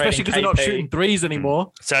 unless you're trading, especially because they're not shooting threes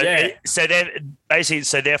anymore. So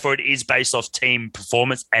therefore it is based off team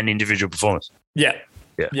performance and individual performance. Yeah.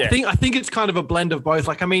 Yeah. I think it's kind of a blend of both.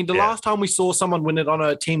 Like, I mean, the last time we saw someone win it on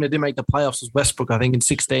a team that didn't make the playoffs was Westbrook, I think, in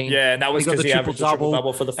 16. Yeah, and that was He got because the he averaged a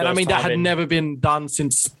triple-double for the first time. And I mean, that had in- never been done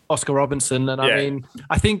since Oscar Robinson. And I mean,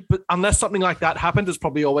 I think but unless something like that happens, it's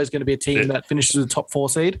probably always going to be a team that finishes with the top 4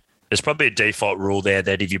 seed. There's probably a default rule there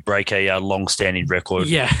that if you break a long-standing record,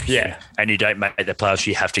 Yeah. and you don't make the playoffs,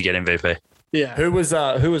 you have to get MVP. Yeah. Who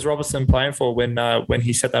was Robertson playing for when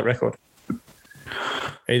he set that record?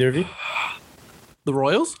 Either of you? The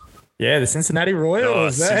Royals? Yeah, the Cincinnati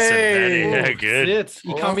Royals. Cincinnati. Hey. Yeah, good. Shit.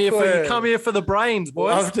 You come here for the brains,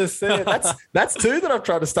 boys. I've just said that's 2 that I've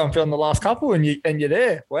tried to stump you on the last couple, and you're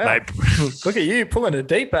there. Wow, Mate. Look at you pulling a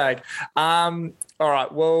deep bag. All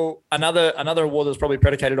right, well, another award that's probably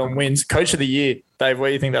predicated on wins. Coach of the Year, Dave.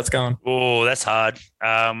 Where do you think that's going? Oh, that's hard.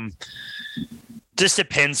 Just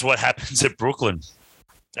depends what happens at Brooklyn.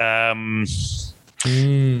 I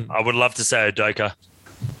would love to say Udoka.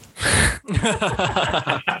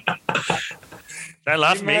 Don't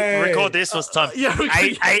laugh at me. Mate. Record this. What's the time?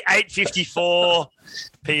 8:54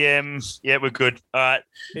 p.m. Yeah, we're good. All right.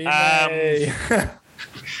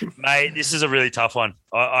 Mate, this is a really tough one.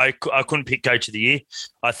 I couldn't pick Coach of the Year.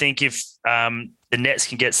 I think if the Nets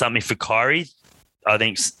can get something for Kyrie, I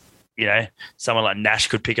think, someone like Nash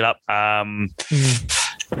could pick it up. Mate,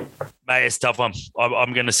 it's a tough one.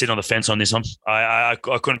 I'm going to sit on the fence on this one. I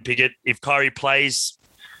couldn't pick it. If Kyrie plays,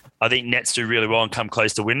 I think Nets do really well and come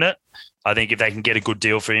close to winning it. I think if they can get a good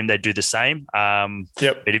deal for him, they do the same.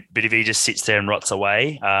 Yep. But if he just sits there and rots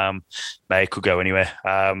away, mate, it could go anywhere.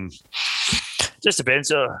 Just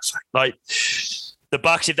depends. Like the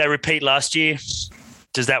Bucks, if they repeat last year,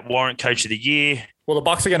 does that warrant Coach of the Year? Well, the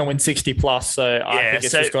Bucks are going to win 60 plus, so I think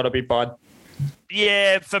it's just got to be Bud.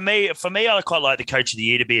 Yeah, for me, I quite like the Coach of the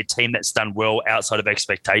Year to be a team that's done well outside of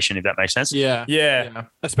expectation, if that makes sense. Yeah.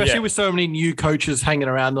 Especially with so many new coaches hanging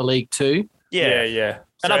around the league too. Yeah.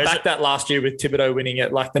 And So I backed that last year with Thibodeau winning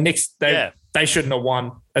it. Like the Knicks, they shouldn't have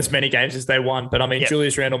won as many games as they won. But I mean,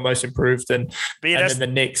 Julius Randle most improved and then the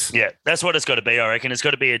Knicks. Yeah, that's what it's got to be, I reckon. It's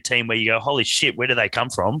got to be a team where you go, holy shit, where do they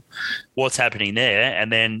come from? What's happening there?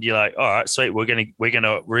 And then you're like, all right, sweet, we're gonna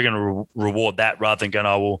reward that rather than going,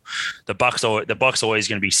 oh well, the Bucks are always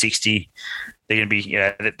going to be 60. They're going to be,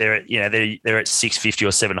 they're at 650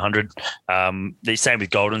 or 700. The same with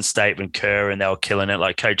Golden State when Kerr and they were killing it,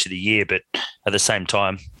 like Coach of the Year. But at the same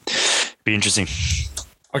time, be interesting.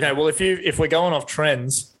 Okay, well, if we're going off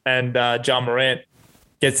trends and Ja Morant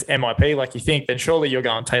gets MIP like you think, then surely you're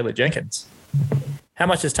going Taylor Jenkins. How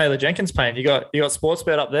much is Taylor Jenkins paying? You got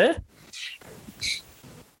Sportsbet up there?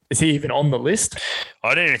 Is he even on the list?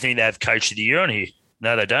 I don't even think they have Coach of the Year on here.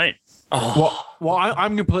 No, they don't. Oh. Well,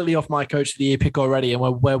 I'm completely off my Coach of the Year pick already, and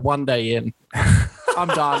we're one day in. I'm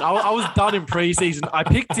done. I was done in preseason. I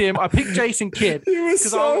picked him. I picked Jason Kidd. He was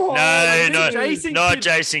so hard.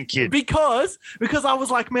 Jason Kidd. Because I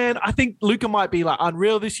was like, man, I think Luka might be like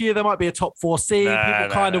unreal this year. There might be a top 4 seed. People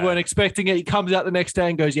kind of weren't expecting it. He comes out the next day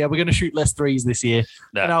and goes, yeah, we're going to shoot less threes this year.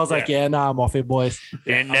 And I was like, I'm off it, boys.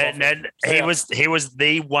 He was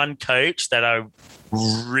the one coach that I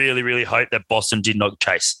really, really hope that Boston did not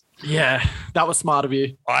chase. Yeah, that was smart of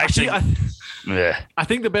you. I think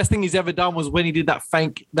the best thing he's ever done was when he did that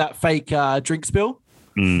fake drink spill.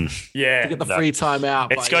 Yeah, to get the free time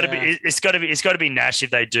out. It's got to be Nash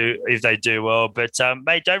if they do well. But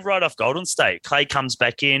mate, don't write off Golden State. Clay comes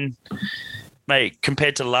back in, mate.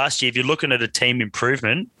 Compared to last year, if you're looking at a team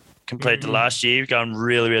improvement compared to last year, going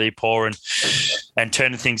really, really poor and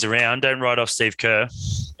turning things around, don't write off Steve Kerr.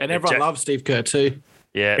 And everyone loves Steve Kerr too.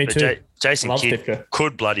 Yeah, Me too. Jason Kidd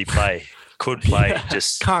could bloody play. Could play.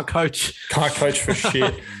 Just can't coach. Can't coach for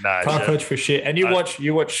shit. Coach for shit. And you watch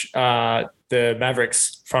the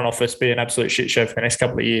Mavericks front office be an absolute shit show for the next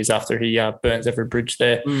couple of years after he burns every bridge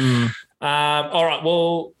there. All right.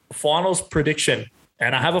 Well, finals prediction.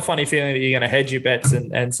 And I have a funny feeling that you're going to hedge your bets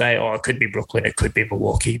and say, oh, it could be Brooklyn, it could be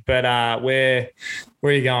Milwaukee. But where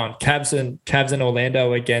are you going? Cavs and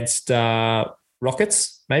Orlando against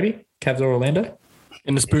Rockets, maybe? Cavs or Orlando?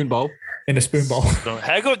 In the spoon bowl. In a spoon bowl.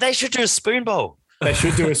 How good? They should do a spoon bowl. They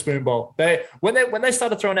should do a spoon bowl. When they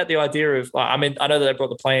started throwing out the idea of, I mean, I know that they brought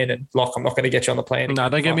the play in, and Locke, I'm not going to get you on the play in. No,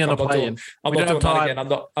 don't get me on the play in. I'm not doing that again.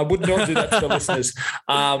 I would not do that to the listeners.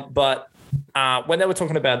 But when they were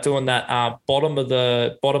talking about doing that bottom of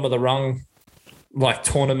the rung like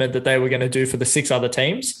tournament that they were going to do for the 6 other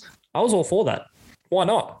teams, I was all for that. Why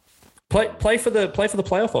not? Play for the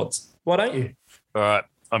playoff odds. Why don't you? All right,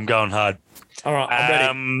 I'm going hard. All right,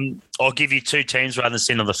 I'm ready. I'll give you 2 teams rather than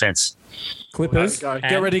sitting on the fence. Clippers.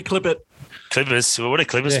 Get ready, clip it. Clippers. What are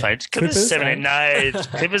Clippers, Yeah. mate? Clippers, Clippers, 17. No,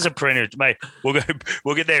 Clippers are perennial, mate. We'll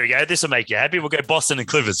get there. We go. This will make you happy. We'll go Boston and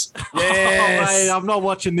Clippers. Oh, mate, I'm not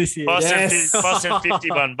watching this year. Boston, Yes. Boston,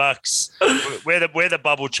 $51. We're the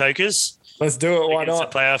bubble chokers. Let's do it. Why Against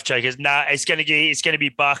not? the playoff chokers. Nah, it's going to be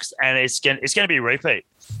Bucks, and it's going to be a repeat.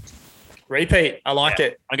 Repeat. I like Yeah.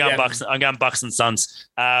 it. I'm going Yeah. Bucks. I'm going Bucks and Suns.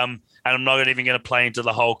 And I'm not even going to play into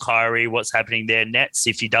the whole Kyrie, what's happening there. Nets.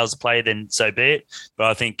 If he does play, then so be it. But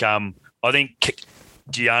I think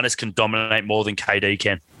Giannis can dominate more than KD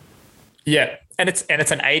can. Yeah, and it's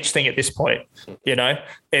an age thing at this point. You know,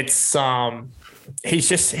 it's he's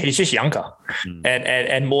just younger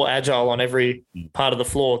and more agile on every part of the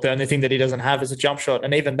floor. The only thing that he doesn't have is a jump shot,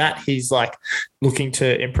 and even that he's like looking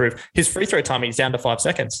to improve. His free throw timing is down to 5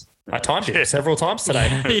 seconds. I timed it several times today.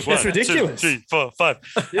 It's 1, ridiculous. 2, 3, 4,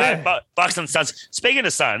 5. Yeah. Bucks and Suns. Speaking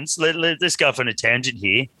of Suns, let's go off on a tangent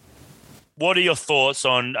here. What are your thoughts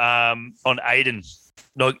on Aiden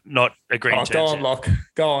not agreeing Oh, to go terms? on, Locke.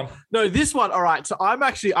 Go on. No, this one. All right. So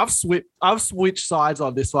I've switched sides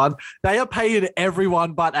on this one. They are paying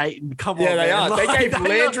everyone but Ayton. Come on. Yeah, they man. are. They Like, gave are-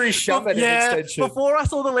 Landry Shamet an extension. Before I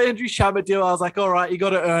saw the Landry Shamet deal, I was like, all right, you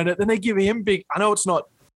got to earn it. Then they give him big. I know it's not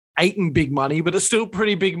Ayton big money, but it's still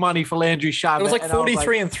pretty big money for Landry Shamet. It was like And I was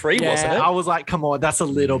 43 and 3, yeah, wasn't it? I was like, come on, that's a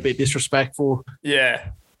little bit disrespectful. Yeah.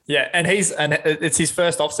 Yeah. And it's his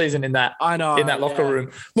first offseason in that I know. locker yeah.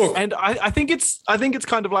 room. Look, And I think it's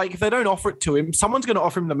kind of like if they don't offer it to him, someone's going to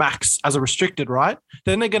offer him the max as a restricted, right?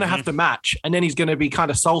 Then they're going to have to match, and then he's going to be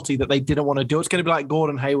kind of salty that they didn't want to do it. It's going to be like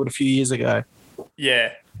Gordon Hayward a few years ago.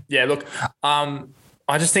 yeah. Yeah. Look,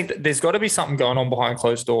 I just think that there's got to be something going on behind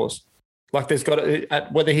closed doors. Like there's got to,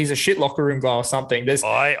 whether he's a shit locker room guy or something.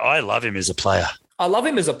 I love him as a player. I love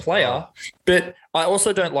him as a player, but I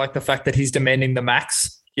also don't like the fact that he's demanding the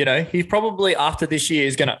max. You know, he's probably after this year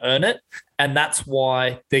is going to earn it, and that's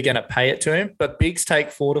why they're going to pay it to him. But bigs take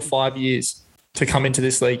 4 to 5 years to come into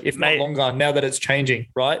this league, if not longer. Now that it's changing,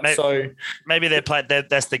 right? So maybe they're playing.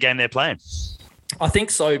 That's the game they're playing. I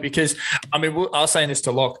think so because I mean I was saying this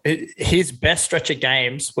to Locke. His best stretch of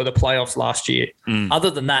games were the playoffs last year.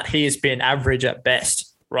 Other than that, he has been average at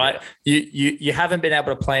best. Right? Yeah. You haven't been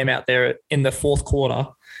able to play him out there in the fourth quarter.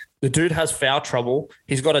 The dude has foul trouble.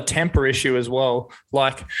 He's got a temper issue as well.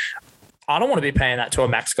 Like, I don't want to be paying that to a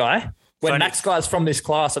max guy. When max guys from this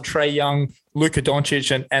class are Trae Young, Luka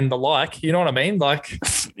Doncic, and the like, you know what I mean? Like,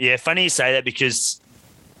 yeah, funny you say that because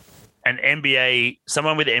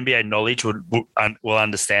someone with NBA knowledge will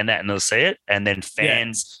understand that and they'll see it. And then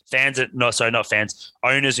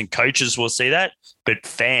owners and coaches will see that, but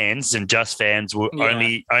fans and just fans will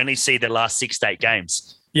only see the last 6 to 8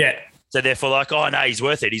 games. Yeah. So therefore, like, oh no, he's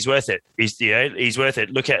worth it. He's worth it. He's worth it.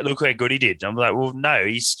 Look how good he did. I'm like, well, no,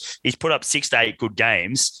 he's put up 6 to 8 good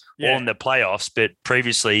games all in the playoffs, but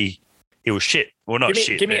previously he was shit. Well, not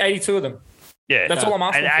shit. Give me 82 of them. Yeah, that's all I'm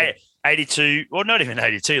asking for. 82, or not even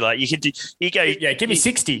 82. Like give me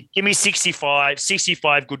 60. Give me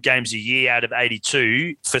 65 good games a year out of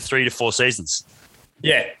 82 for 3 to 4 seasons.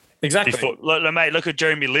 Yeah, exactly. Mate, look at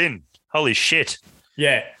Jeremy Lin. Holy shit.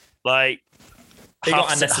 Yeah. Like, he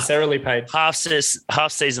got unnecessarily paid. Half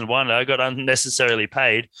season wonder got unnecessarily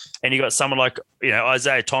paid, and you got someone like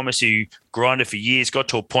Isaiah Thomas who grinded for years, got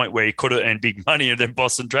to a point where he could have earned big money, and then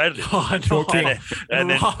Boston traded him. Oh,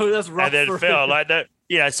 no. That's rough. And then it fell like that.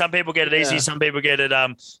 Some people get it easy, some people get it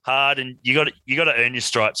hard, and you got to earn your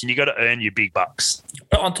stripes, and you got to earn your big bucks.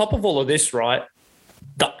 But on top of all of this, right?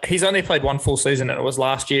 He's only played one full season, and it was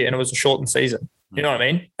last year, and it was a shortened season. You know what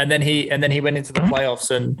I mean? And then he went into the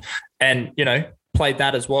playoffs and played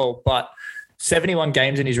that as well. But 71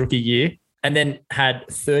 games in his rookie year, and then had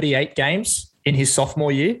 38 games in his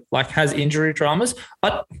sophomore year. Like, has injury dramas.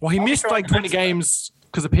 He missed like 20 games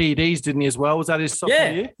because of PEDs, didn't he, as well? Was that his sophomore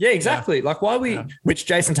year? Yeah, exactly. Yeah. Like, why which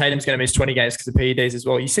Jason Tatum's going to miss 20 games because of PEDs as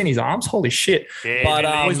well. You seen his arms? Holy shit. Yeah,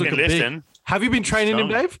 but he's looking big. Have you been training him,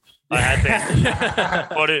 Dave? I have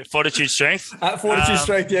been. Fortitude strength. Fortitude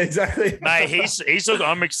strength, yeah, exactly. Mate, he's look.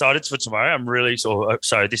 I'm excited for tomorrow. I'm really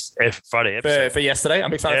sorry. This Friday episode for yesterday.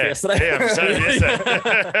 I'm excited for yesterday. Yeah, I'm excited for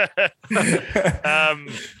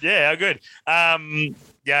yesterday. Yeah, good.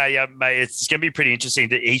 Yeah, mate. It's going to be pretty interesting.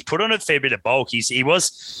 He's put on a fair bit of bulk.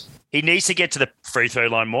 He needs to get to the free throw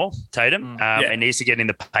line more, Tatum, and needs to get in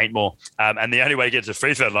the paint more. And the only way to get to the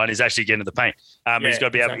free throw line is actually getting to the paint. He's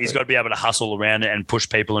got to be able to hustle around and push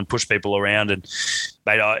people around. And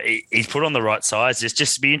mate, he's put on the right size. It's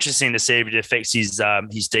just be interesting to see if it affects his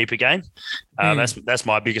deeper game. That's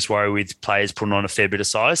my biggest worry with players putting on a fair bit of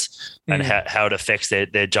size and how it affects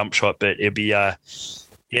their jump shot. But it'll be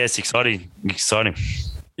it's exciting.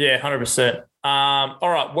 Yeah, 100%. All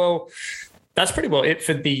right, well. That's pretty well it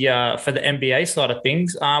for the NBA side of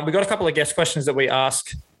things. We got a couple of guest questions that we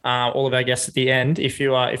ask all of our guests at the end. If you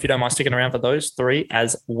don't mind sticking around for those 3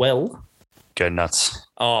 as well. Go nuts.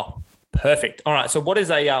 Oh, perfect. All right. So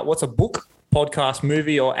what's a book, podcast,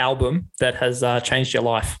 movie, or album that has changed your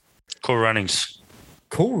life? Cool Runnings.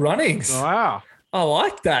 Cool Runnings. Wow. I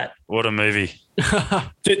like that. What a movie.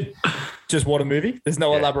 Just what a movie. There's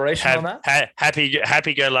no elaboration on that.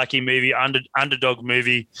 Happy-go-lucky movie, underdog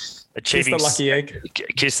movie, achieving Kiss the lucky egg.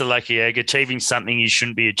 Kiss the lucky egg, achieving something you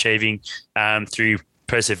shouldn't be achieving through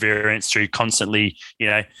perseverance, through constantly,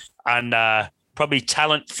 and probably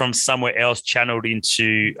talent from somewhere else channeled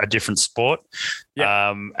into a different sport.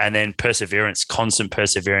 Yeah. And then perseverance, constant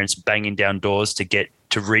perseverance, banging down doors to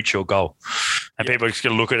reach your goal. And people are just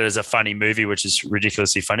going to look at it as a funny movie, which is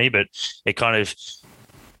ridiculously funny, but it kind of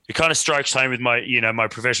strikes home with my, my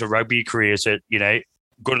professional rugby career is that,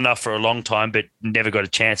 good enough for a long time, but never got a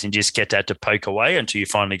chance and just get that to poke away until you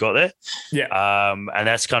finally got there. Yeah. And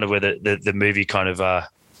that's kind of where the movie kind of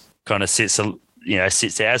sits,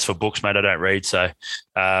 sits there. As for books, mate, I don't read. So,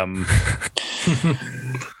 but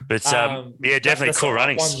definitely Cool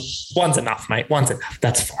Runnings. One's enough, mate. One's enough.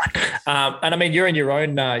 That's fine. And I mean, you're in your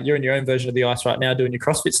own version of the ice right now doing your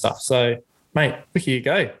CrossFit stuff. So, mate, look, here you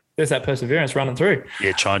go. There's that perseverance running through.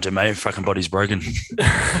 Yeah, trying to, mate. Fucking body's broken.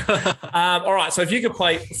 All right. So if you could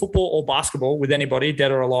play football or basketball with anybody,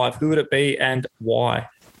 dead or alive, who would it be and why?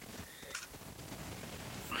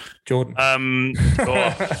 Jordan.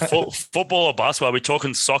 Football or basketball? Are we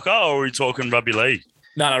talking soccer or are we talking rugby league?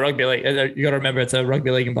 No, rugby league. You got to remember it's a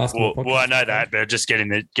rugby league and basketball. Well, I know that, but just getting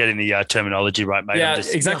the terminology right, mate. Yeah,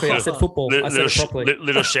 exactly. I said football. I said it properly.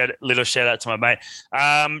 Little shout out to my mate.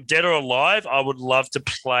 Dead or alive? I would love to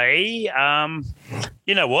play.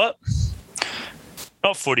 You know what?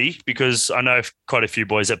 Not footy, because I know quite a few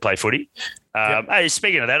boys that play footy. Hey,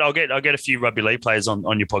 speaking of that, I'll get a few rugby league players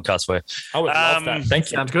on your podcast for you. I would love that.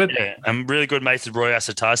 Thank you. Sounds good. Yeah, I'm really good mates with Roy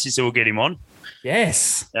Asatasi, so we'll get him on.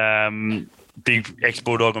 Yes. Big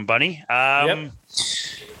ex-Bulldog and Bunny. Yep.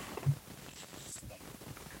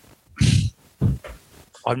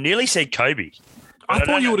 I've nearly said Kobe. I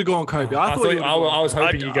thought you would have gone Kobe. I was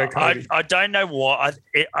hoping you'd go Kobe. I don't know why.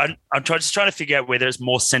 I'm just trying to figure out whether it's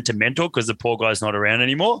more sentimental because the poor guy's not around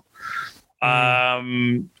anymore.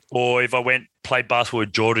 Or if I went play basketball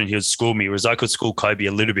with Jordan, he would school me, whereas I could school Kobe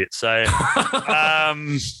a little bit. So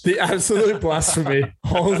the absolute blasphemy.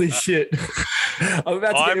 Holy shit. I'm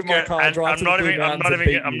about to get in my car and drive to the Blue Mountains and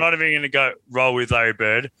beat you. I'm not even going to go roll with Larry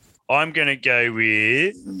Bird. I'm going to go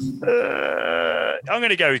with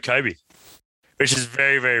Kobe, which is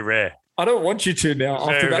very, very rare. I don't want you to now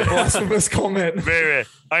after that blasphemous comment. Very rare.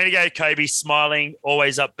 I'm going to go Kobe, smiling,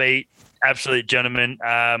 always upbeat, absolute gentleman.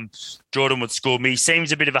 Jordan would school me.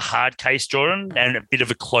 Seems a bit of a hard case, Jordan, and a bit of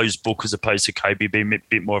a closed book as opposed to Kobe being a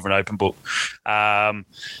bit more of an open book.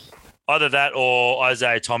 Either that or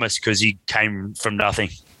Isaiah Thomas because he came from nothing.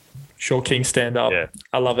 Sure, King, stand up. Yeah.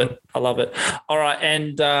 I love it. All right,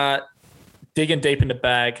 and digging deep in the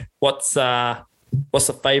bag, what's the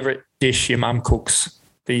favourite dish your mum cooks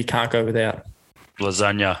that you can't go without?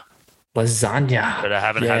 Lasagna. But I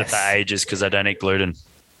haven't had it for ages because I don't eat gluten.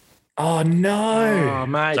 Oh, no. Oh,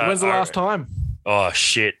 mate. When's the last time? Oh,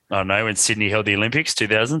 shit. I don't know. When Sydney held the Olympics,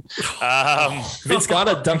 2000. Vince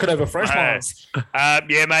Carter dunk it over fresh ones.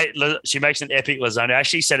 Yeah, mate. She makes an epic lasagna. I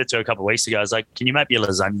actually said it to her a couple of weeks ago. I was like, can you make me a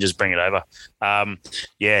lasagna? Just bring it over.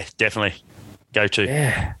 Yeah, definitely. Go to.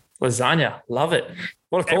 Yeah. Lasagna. Love it.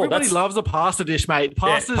 What a call. Everybody loves a pasta dish, mate.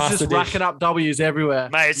 Pasta's just racking up W's everywhere.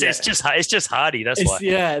 Mate, it's just hearty. That's why.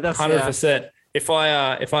 Yeah, that's 100%. If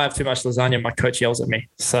I have too much lasagna, my coach yells at me.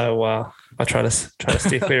 So I try to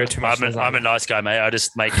steer clear of too much. I'm a nice guy, mate. I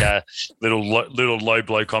just make little low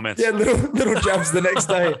blow comments. Yeah, little jabs the next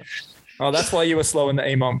day. Oh, that's why you were slow in the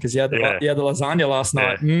EMOM because you had the lasagna last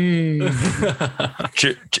night.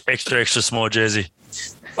 Extra small jersey.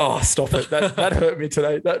 Oh, stop it! That hurt me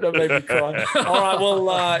today. That made me cry. All right, well,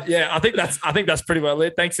 I think that's pretty well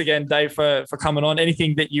it. Thanks again, Dave, for coming on.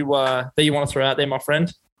 Anything that you want to throw out there, my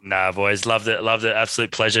friend? Nah, boys, loved it.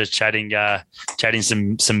 Absolute pleasure chatting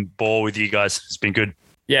some ball with you guys. It's been good.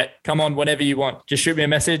 Yeah, come on whenever you want. Just shoot me a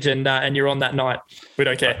message and you're on that night. We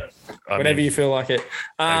don't care. Whenever you feel like it.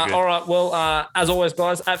 All right. Well, as always,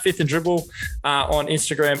 guys, at Fifth and Dribble on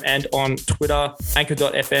Instagram and on Twitter,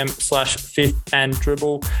 anchor.fm/Fifth and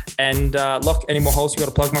Dribble. And Locke, any more holes you got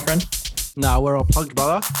to plug, my friend? No, we're all plugged,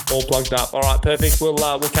 brother. All plugged up. All right, perfect.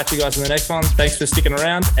 We'll catch you guys in the next one. Thanks for sticking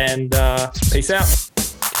around and peace out.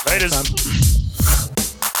 Laters.